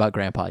that about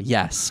Grandpa.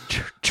 Yes,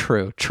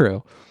 true.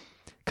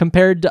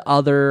 Compared to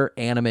other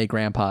anime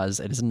grandpas,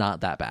 it is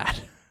not that bad.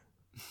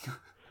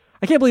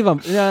 I can't believe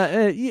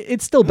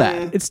it's still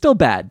bad. It's still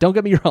bad. Don't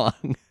get me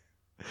wrong.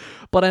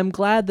 But I'm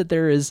glad that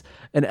there is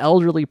an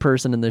elderly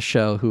person in this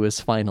show who is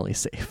finally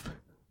safe.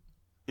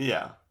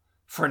 Yeah,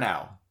 for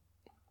now.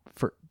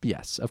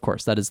 Yes, of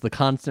course. That is the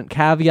constant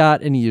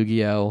caveat in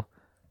Yu-Gi-Oh!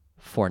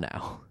 For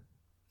now.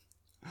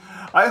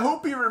 I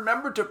hope you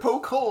remember to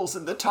poke holes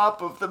in the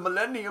top of the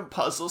Millennium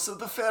Puzzle so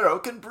the Pharaoh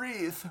can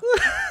breathe.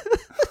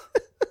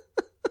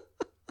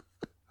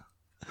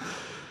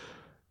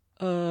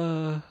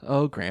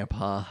 Oh,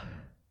 Grandpa.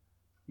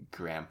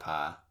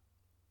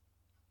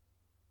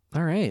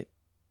 All right.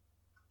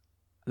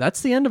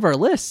 That's the end of our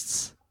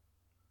lists.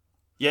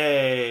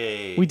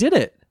 Yay. We did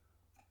it.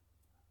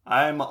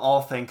 I'm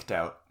all thanked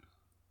out.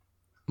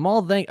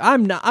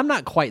 I'm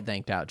not quite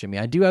thanked out, Jimmy.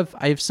 I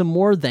have some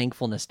more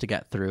thankfulness to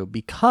get through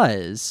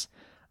because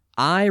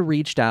I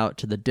reached out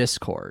to the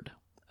Discord.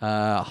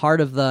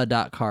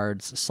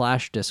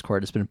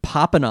 heartofthe.cards/Discord has been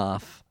popping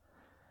off.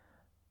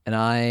 And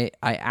I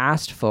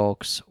asked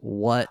folks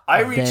what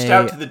I reached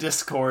out to the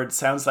Discord.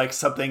 Sounds like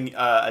something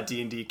a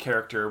D&D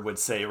character would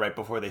say right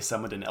before they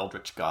summoned an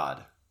Eldritch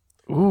God.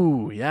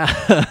 Ooh,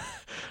 yeah.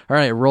 All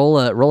right, roll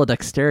a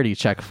dexterity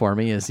check for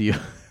me as you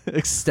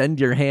extend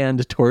your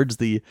hand towards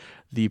the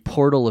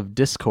portal of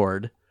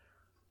Discord.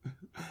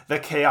 The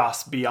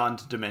chaos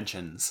beyond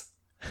dimensions.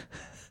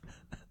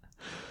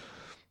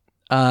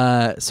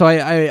 So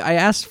I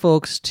asked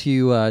folks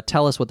to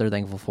tell us what they're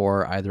thankful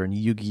for, either in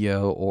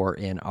Yu-Gi-Oh! Or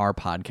in our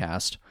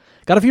podcast.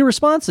 Got a few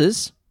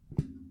responses,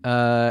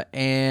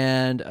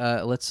 and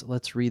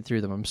let's read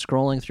through them. I'm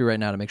scrolling through right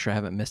now to make sure I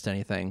haven't missed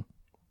anything.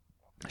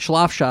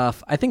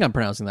 Schlafschaf, I think I'm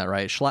pronouncing that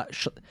right.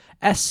 Schlaf,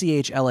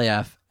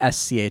 SCHLAF,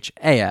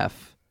 SCHAF.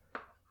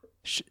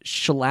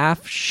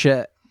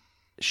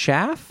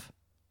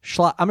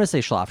 I'm going to say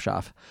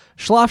Schlafschaf.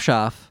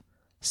 Schlafschaf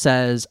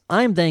says,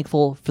 I'm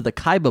thankful for the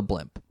Kaiba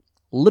blimp,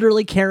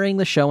 literally carrying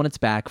the show on its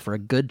back for a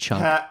good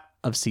chunk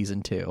of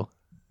season 2.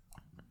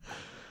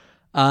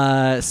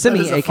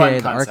 Simi,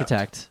 aka the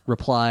architect,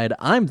 replied,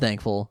 I'm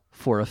thankful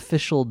for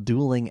official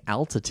dueling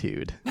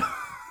altitude.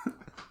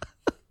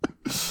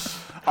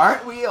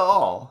 Aren't we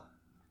all?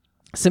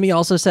 Simi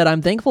also said,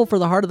 I'm thankful for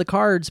the Heart of the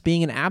Cards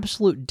being an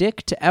absolute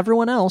dick to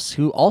everyone else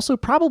who also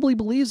probably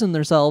believes in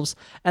themselves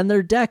and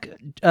their deck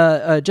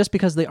just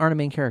because they aren't a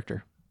main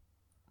character.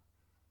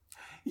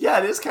 Yeah,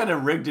 it is kind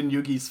of rigged in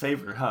Yugi's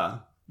favor, huh?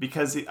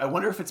 Because I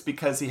wonder if it's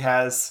because he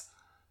has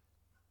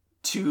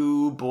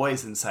 2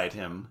 boys inside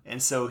him,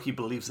 and so he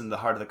believes in the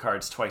Heart of the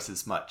Cards twice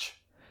as much.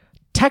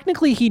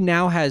 Technically, he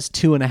now has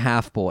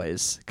 2.5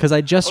 boys, because I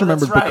just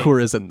remembered right.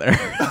 Bakura's in there.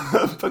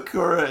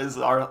 Bakura is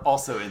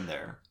also in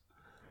there.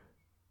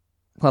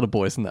 A lot of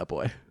boys in that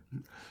boy.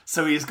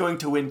 So he's going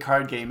to win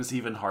card games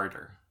even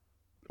harder.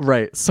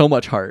 Right, so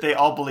much heart. They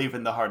all believe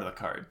in the Heart of the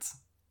Cards.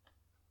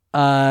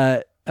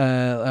 I'm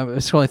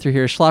scrolling through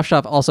here.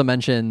 Schlafshop also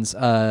mentions,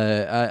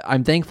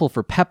 I'm thankful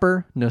for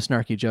Pepper. No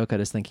snarky joke, I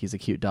just think he's a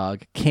cute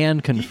dog.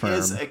 Can confirm. He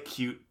is a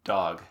cute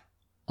dog.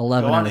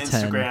 11 go out on of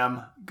 10.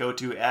 Instagram, go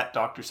to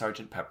 @Dr.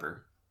 Sergeant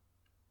Pepper.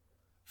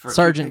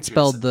 Sergeant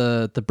spelled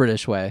the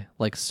British way,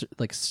 like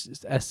SERGANT.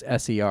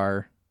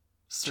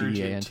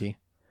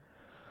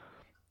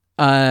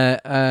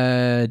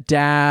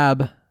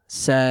 Dab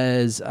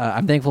says,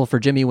 I'm thankful for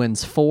Jimmy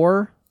Wins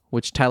 4,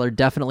 which Tyler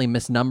definitely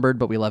misnumbered,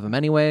 but we love him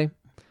anyway.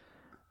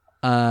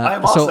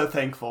 I'm also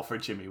thankful for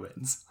Jimmy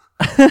Wins.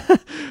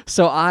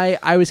 So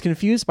I was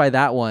confused by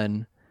that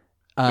one.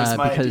 It was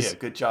my idea.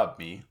 Good job,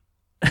 me.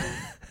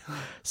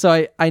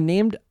 So I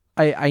named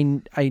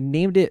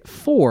it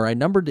 4. I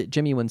numbered it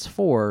Jimmy Wins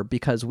 4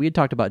 because we had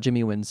talked about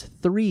Jimmy Wins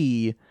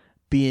 3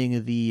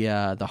 being the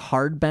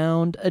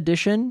hardbound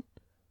edition.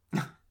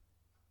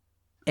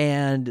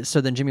 And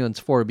so then Jimmy Wins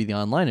 4 would be the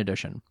online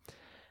edition.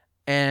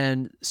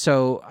 And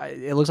so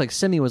it looks like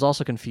Simi was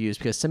also confused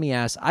because Simi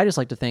asked, I just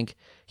like to think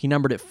he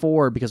numbered it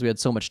 4 because we had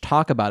so much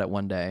talk about it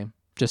one day.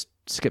 Just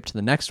skip to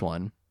the next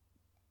one.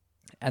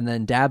 And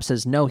then Dab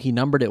says, no, he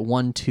numbered it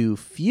 1 too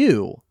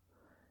few.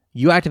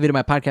 You activated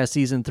my podcast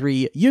season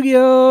 3,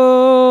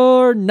 Yu-Gi-Oh!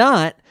 Or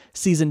not,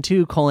 season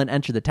 2,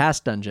 Enter the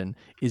Task Dungeon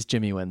is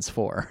Jimmy Wins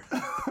 4.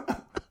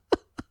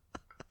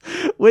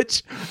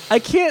 Which I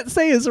can't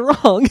say is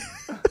wrong.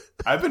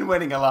 I've been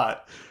winning a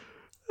lot.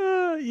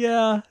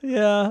 Yeah.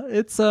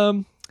 It's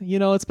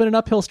it's been an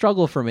uphill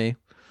struggle for me.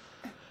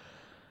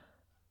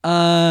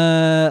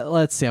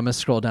 Let's see. I'm gonna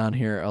scroll down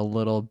here a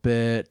little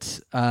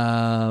bit.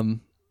 Where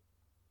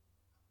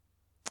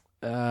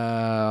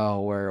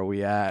are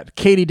we at?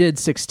 Katie did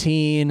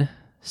 16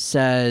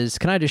 says,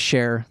 can I just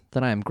share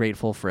that I am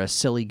grateful for a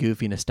silly,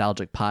 goofy,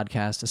 nostalgic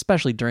podcast,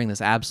 especially during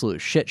this absolute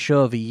shit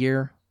show of a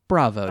year.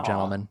 Bravo,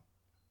 gentlemen.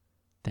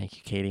 Thank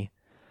you, Katie.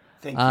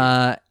 Thank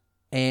you.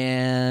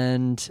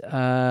 And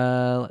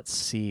let's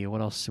see,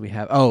 what else do we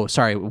have? Oh,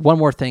 sorry, one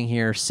more thing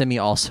here. Simi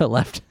also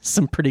left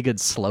some pretty good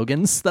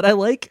slogans that I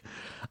like.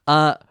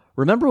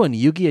 Remember when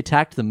Yugi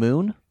attacked the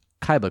moon?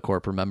 Kaiba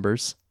Corp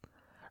remembers.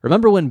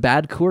 Remember when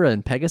Bad Kura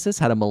and Pegasus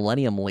had a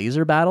Millennium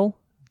laser battle?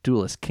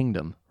 Duelist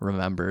Kingdom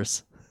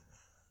remembers.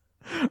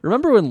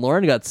 Remember when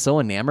Lauren got so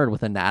enamored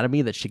with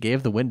anatomy that she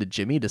gave the win to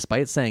Jimmy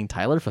despite saying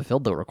Tyler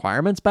fulfilled the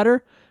requirements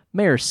better?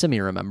 Mayor Simi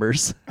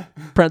remembers.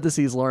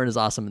 Parentheses, Lauren is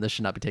awesome and this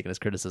should not be taken as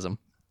criticism.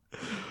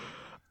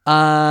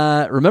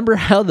 Remember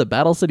how the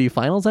Battle City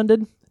finals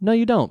ended? No,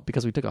 you don't,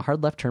 because we took a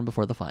hard left turn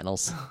before the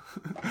finals.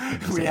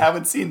 We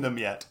haven't seen them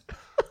yet.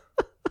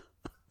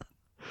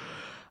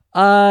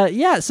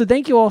 So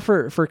thank you all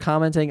for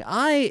commenting.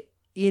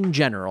 In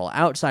general,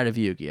 outside of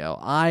Yu-Gi-Oh,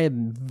 I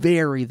am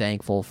very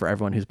thankful for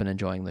everyone who's been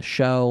enjoying the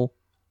show.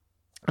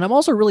 And I'm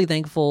also really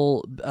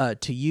thankful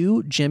to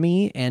you,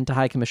 Jimmy, and to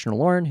High Commissioner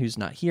Lauren, who's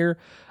not here,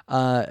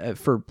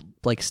 for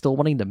still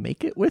wanting to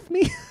make it with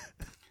me.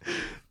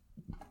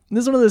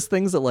 This is one of those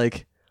things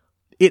that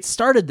it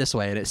started this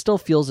way and it still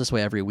feels this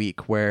way every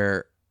week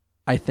where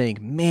I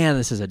think, man,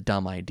 this is a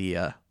dumb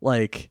idea.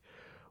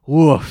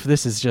 Woof,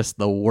 this is just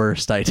the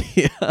worst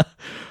idea.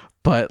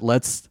 But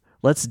let's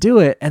do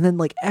it. And then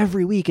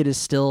every week it is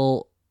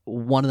still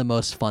one of the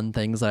most fun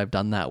things that I've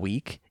done that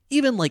week.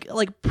 Even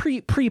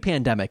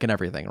pre-pandemic and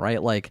everything,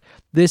 right?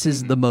 This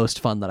is the most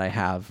fun that I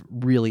have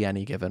really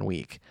any given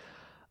week.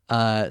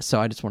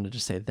 So I just wanted to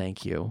say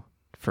thank you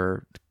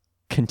for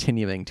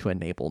continuing to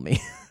enable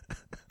me.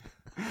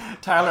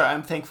 Tyler,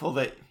 I'm thankful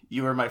that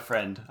you are my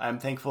friend. I'm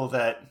thankful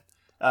that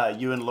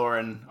you and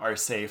Lauren are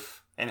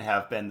safe and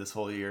have been this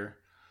whole year.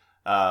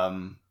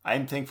 I'm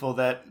thankful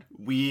that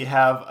we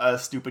have a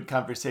stupid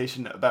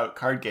conversation about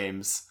card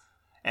games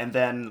and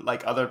then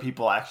other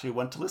people actually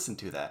want to listen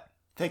to that.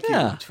 Thank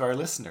you to our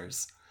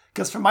listeners.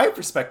 Because from my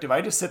perspective,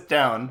 I just sit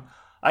down,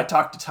 I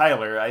talk to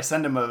Tyler, I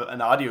send him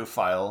an audio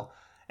file,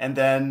 and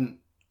then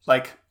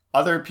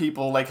other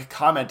people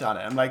comment on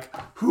it. I'm like,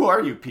 who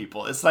are you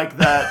people? It's like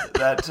that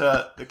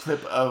the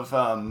clip of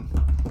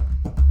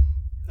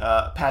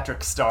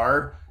Patrick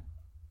Starr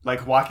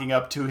walking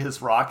up to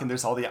his rock and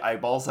there's all the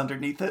eyeballs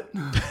underneath it.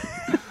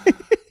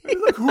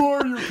 He's who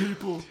are you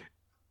people?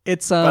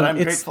 But I'm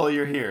grateful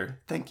you're here.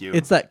 Thank you.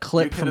 It's that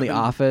clip from The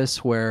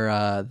Office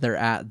where they're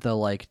at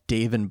the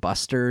Dave and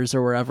Buster's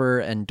or wherever,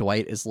 and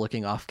Dwight is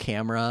looking off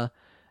camera,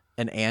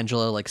 and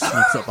Angela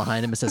sneaks up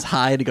behind him and says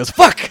hi, and he goes,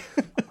 "Fuck!"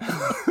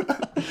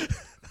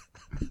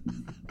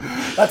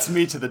 That's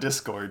me to the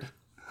Discord.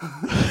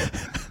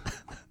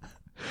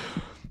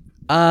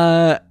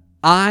 I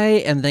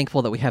am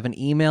thankful that we have an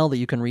email that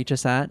you can reach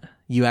us at,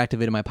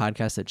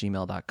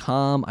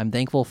 youactivatedmypodcast@gmail.com. I'm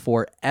thankful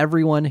for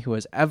everyone who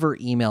has ever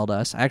emailed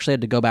us. I actually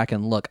had to go back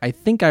and look. I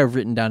think I've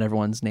written down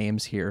everyone's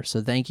names here.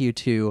 So thank you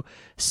to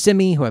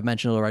Simi, who I've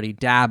mentioned already,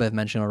 Dab, I've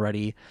mentioned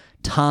already,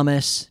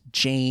 Thomas,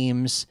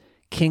 James,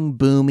 King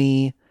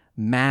Boomy,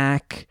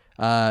 Mac,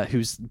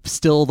 who's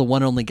still the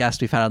one only guest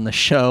we've had on the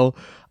show,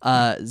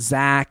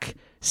 Zach,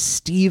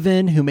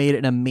 Steven, who made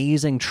an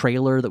amazing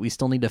trailer that we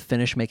still need to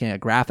finish making a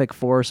graphic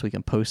for so we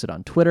can post it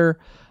on Twitter,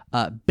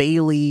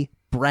 Bailey,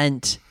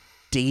 Brent,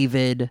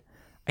 David.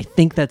 I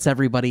think that's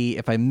everybody.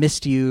 If I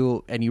missed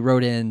you and you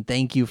wrote in,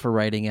 thank you for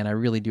writing in. I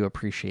really do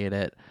appreciate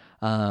it.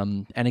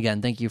 And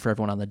again, thank you for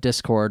everyone on the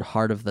Discord,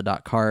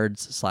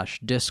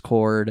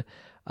 heartofthe.cards/Discord.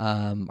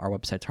 Our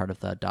website's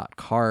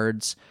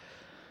heartofthe.cards.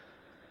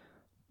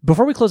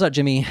 Before we close out,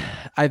 Jimmy,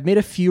 I've made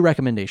a few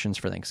recommendations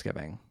for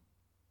Thanksgiving.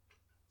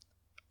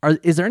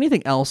 Is there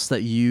anything else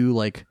that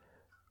you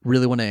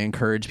really want to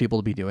encourage people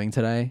to be doing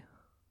today?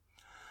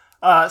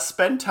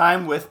 Spend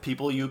time with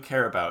people you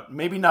care about.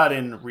 Maybe not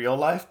in real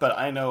life, but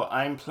I know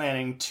I'm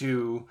planning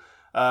to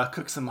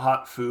cook some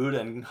hot food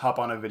and hop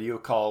on a video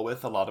call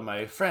with a lot of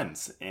my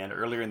friends. And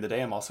earlier in the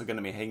day, I'm also going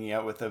to be hanging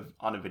out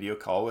on a video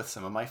call with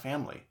some of my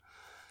family.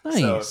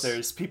 Nice. So if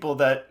there's people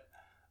that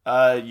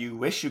you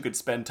wish you could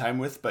spend time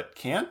with but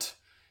can't,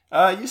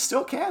 you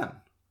still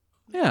can.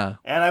 Yeah.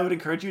 And I would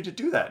encourage you to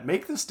do that.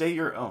 Make this day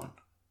your own.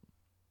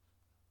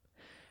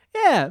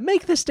 Yeah,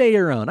 make this day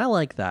your own. I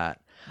like that.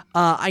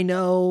 I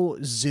know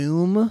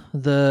Zoom,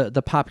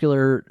 the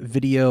popular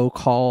video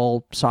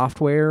call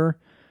software,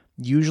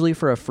 usually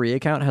for a free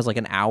account has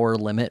an hour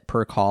limit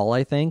per call,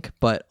 I think.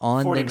 But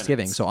on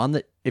Thanksgiving, minutes.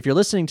 so if you're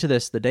listening to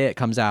this the day it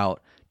comes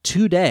out,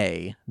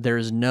 today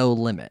there's no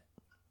limit.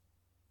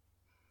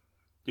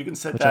 You can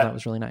set which that. I thought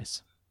was really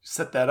nice.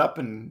 Set that up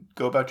and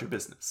go about your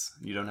business.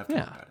 You don't have to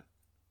worry about it.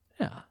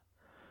 Yeah.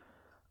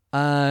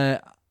 I'm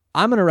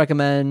going to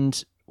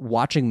recommend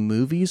watching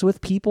movies with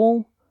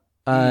people.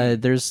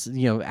 There's,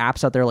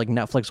 apps out there like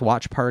Netflix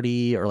Watch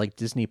Party or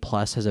Disney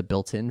Plus has a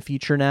built-in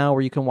feature now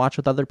where you can watch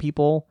with other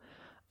people.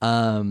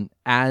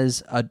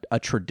 As a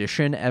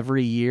tradition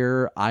every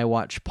year, I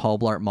watch Paul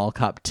Blart Mall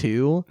Cop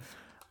 2.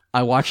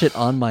 I watch it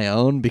on my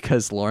own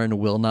because Lauren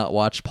will not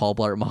watch Paul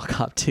Blart Mall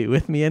Cop 2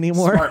 with me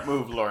anymore. Smart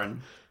move,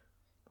 Lauren.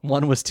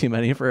 One was too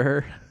many for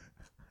her.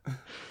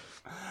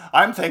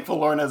 I'm thankful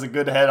Lauren has a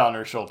good head on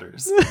her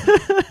shoulders.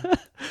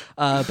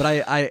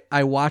 But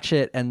I watch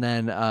it, and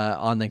then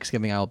on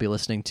Thanksgiving I will be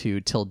listening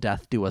to Till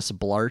Death Do Us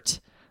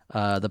Blart,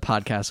 the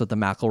podcast with the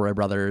McElroy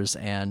brothers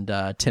and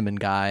Tim and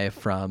Guy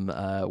from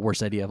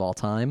Worst Idea of All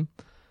Time,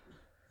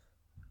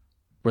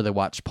 where they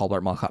watch Paul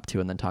Blart Mall Cop 2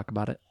 and then talk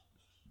about it.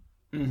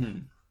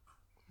 Mm-hmm.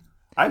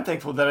 I'm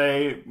thankful that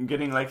I'm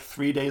getting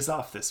 3 days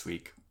off this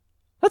week.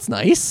 That's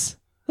nice.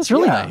 That's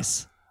really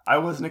nice. I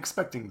wasn't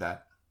expecting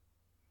that.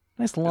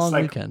 Nice long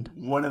weekend.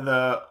 One of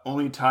the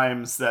only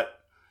times that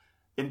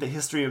in the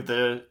history of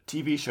the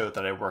TV show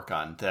that I work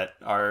on that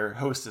our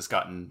host has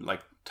gotten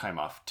time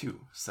off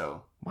too.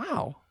 So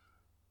wow,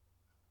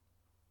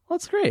 well,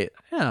 that's great.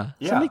 Yeah.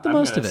 Yeah. So make the I'm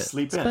most of gonna it.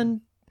 Sleep in.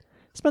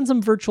 Spend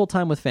some virtual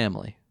time with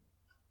family.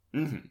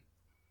 Mm-hmm.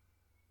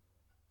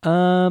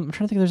 I'm trying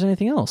to think if there's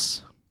anything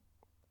else.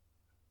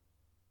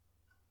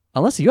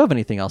 Unless you have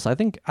anything else, I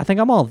think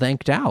I'm all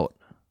thanked out.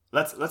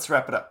 Let's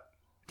wrap it up.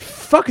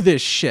 Fuck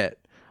this shit.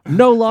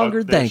 No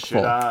longer Fuck this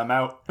thankful. Shit, I'm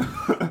out.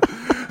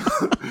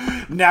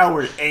 Now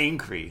we're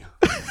angry.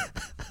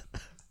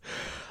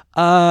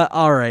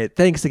 All right.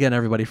 Thanks again,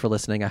 everybody, for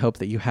listening. I hope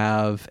that you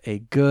have a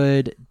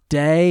good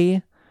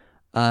day.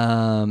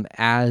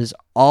 As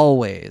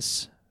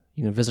always,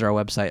 you can visit our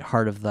website,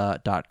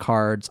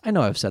 heartofthe.cards. I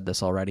know I've said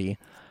this already.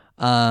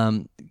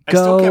 I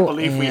still can't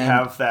believe we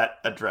have that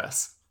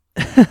address.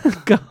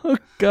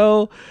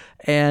 go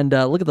and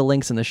look at the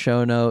links in the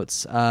show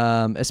notes.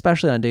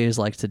 Especially on days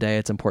like today,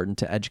 it's important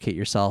to educate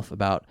yourself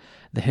about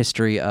the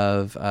history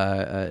of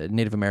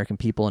Native American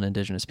people and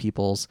indigenous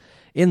peoples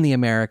in the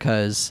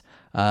Americas,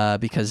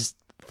 because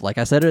like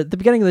I said at the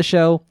beginning of the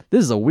show,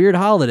 this is a weird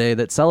holiday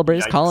that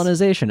celebrates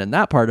colonization, and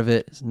that part of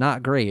it is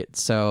not great.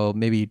 So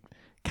maybe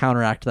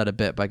counteract that a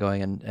bit by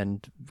going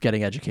and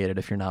getting educated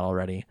if you're not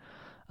already.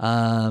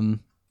 Yeah,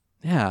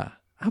 I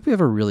hope you have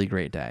a really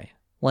great day.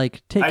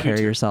 Take care of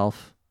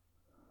yourself.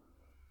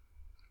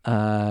 Do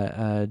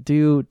a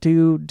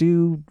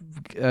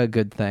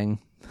good thing.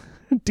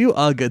 Do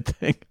a good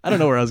thing. I don't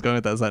know where I was going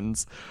with that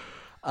sentence.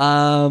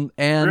 And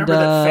remember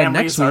that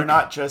families next week, are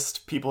not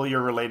just people you're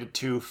related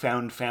to.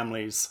 Found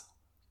families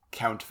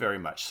count very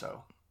much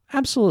so.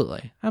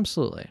 Absolutely.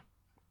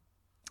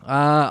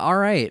 All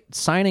right.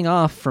 Signing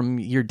off from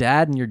your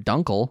dad and your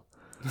Duncle.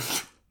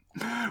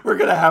 We're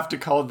gonna have to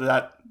call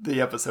that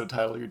the episode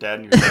title, Your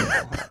Dad and Your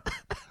Duncle.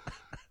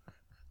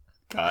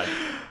 God.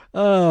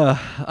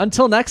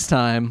 Until next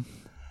time.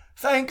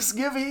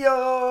 Thanksgiving.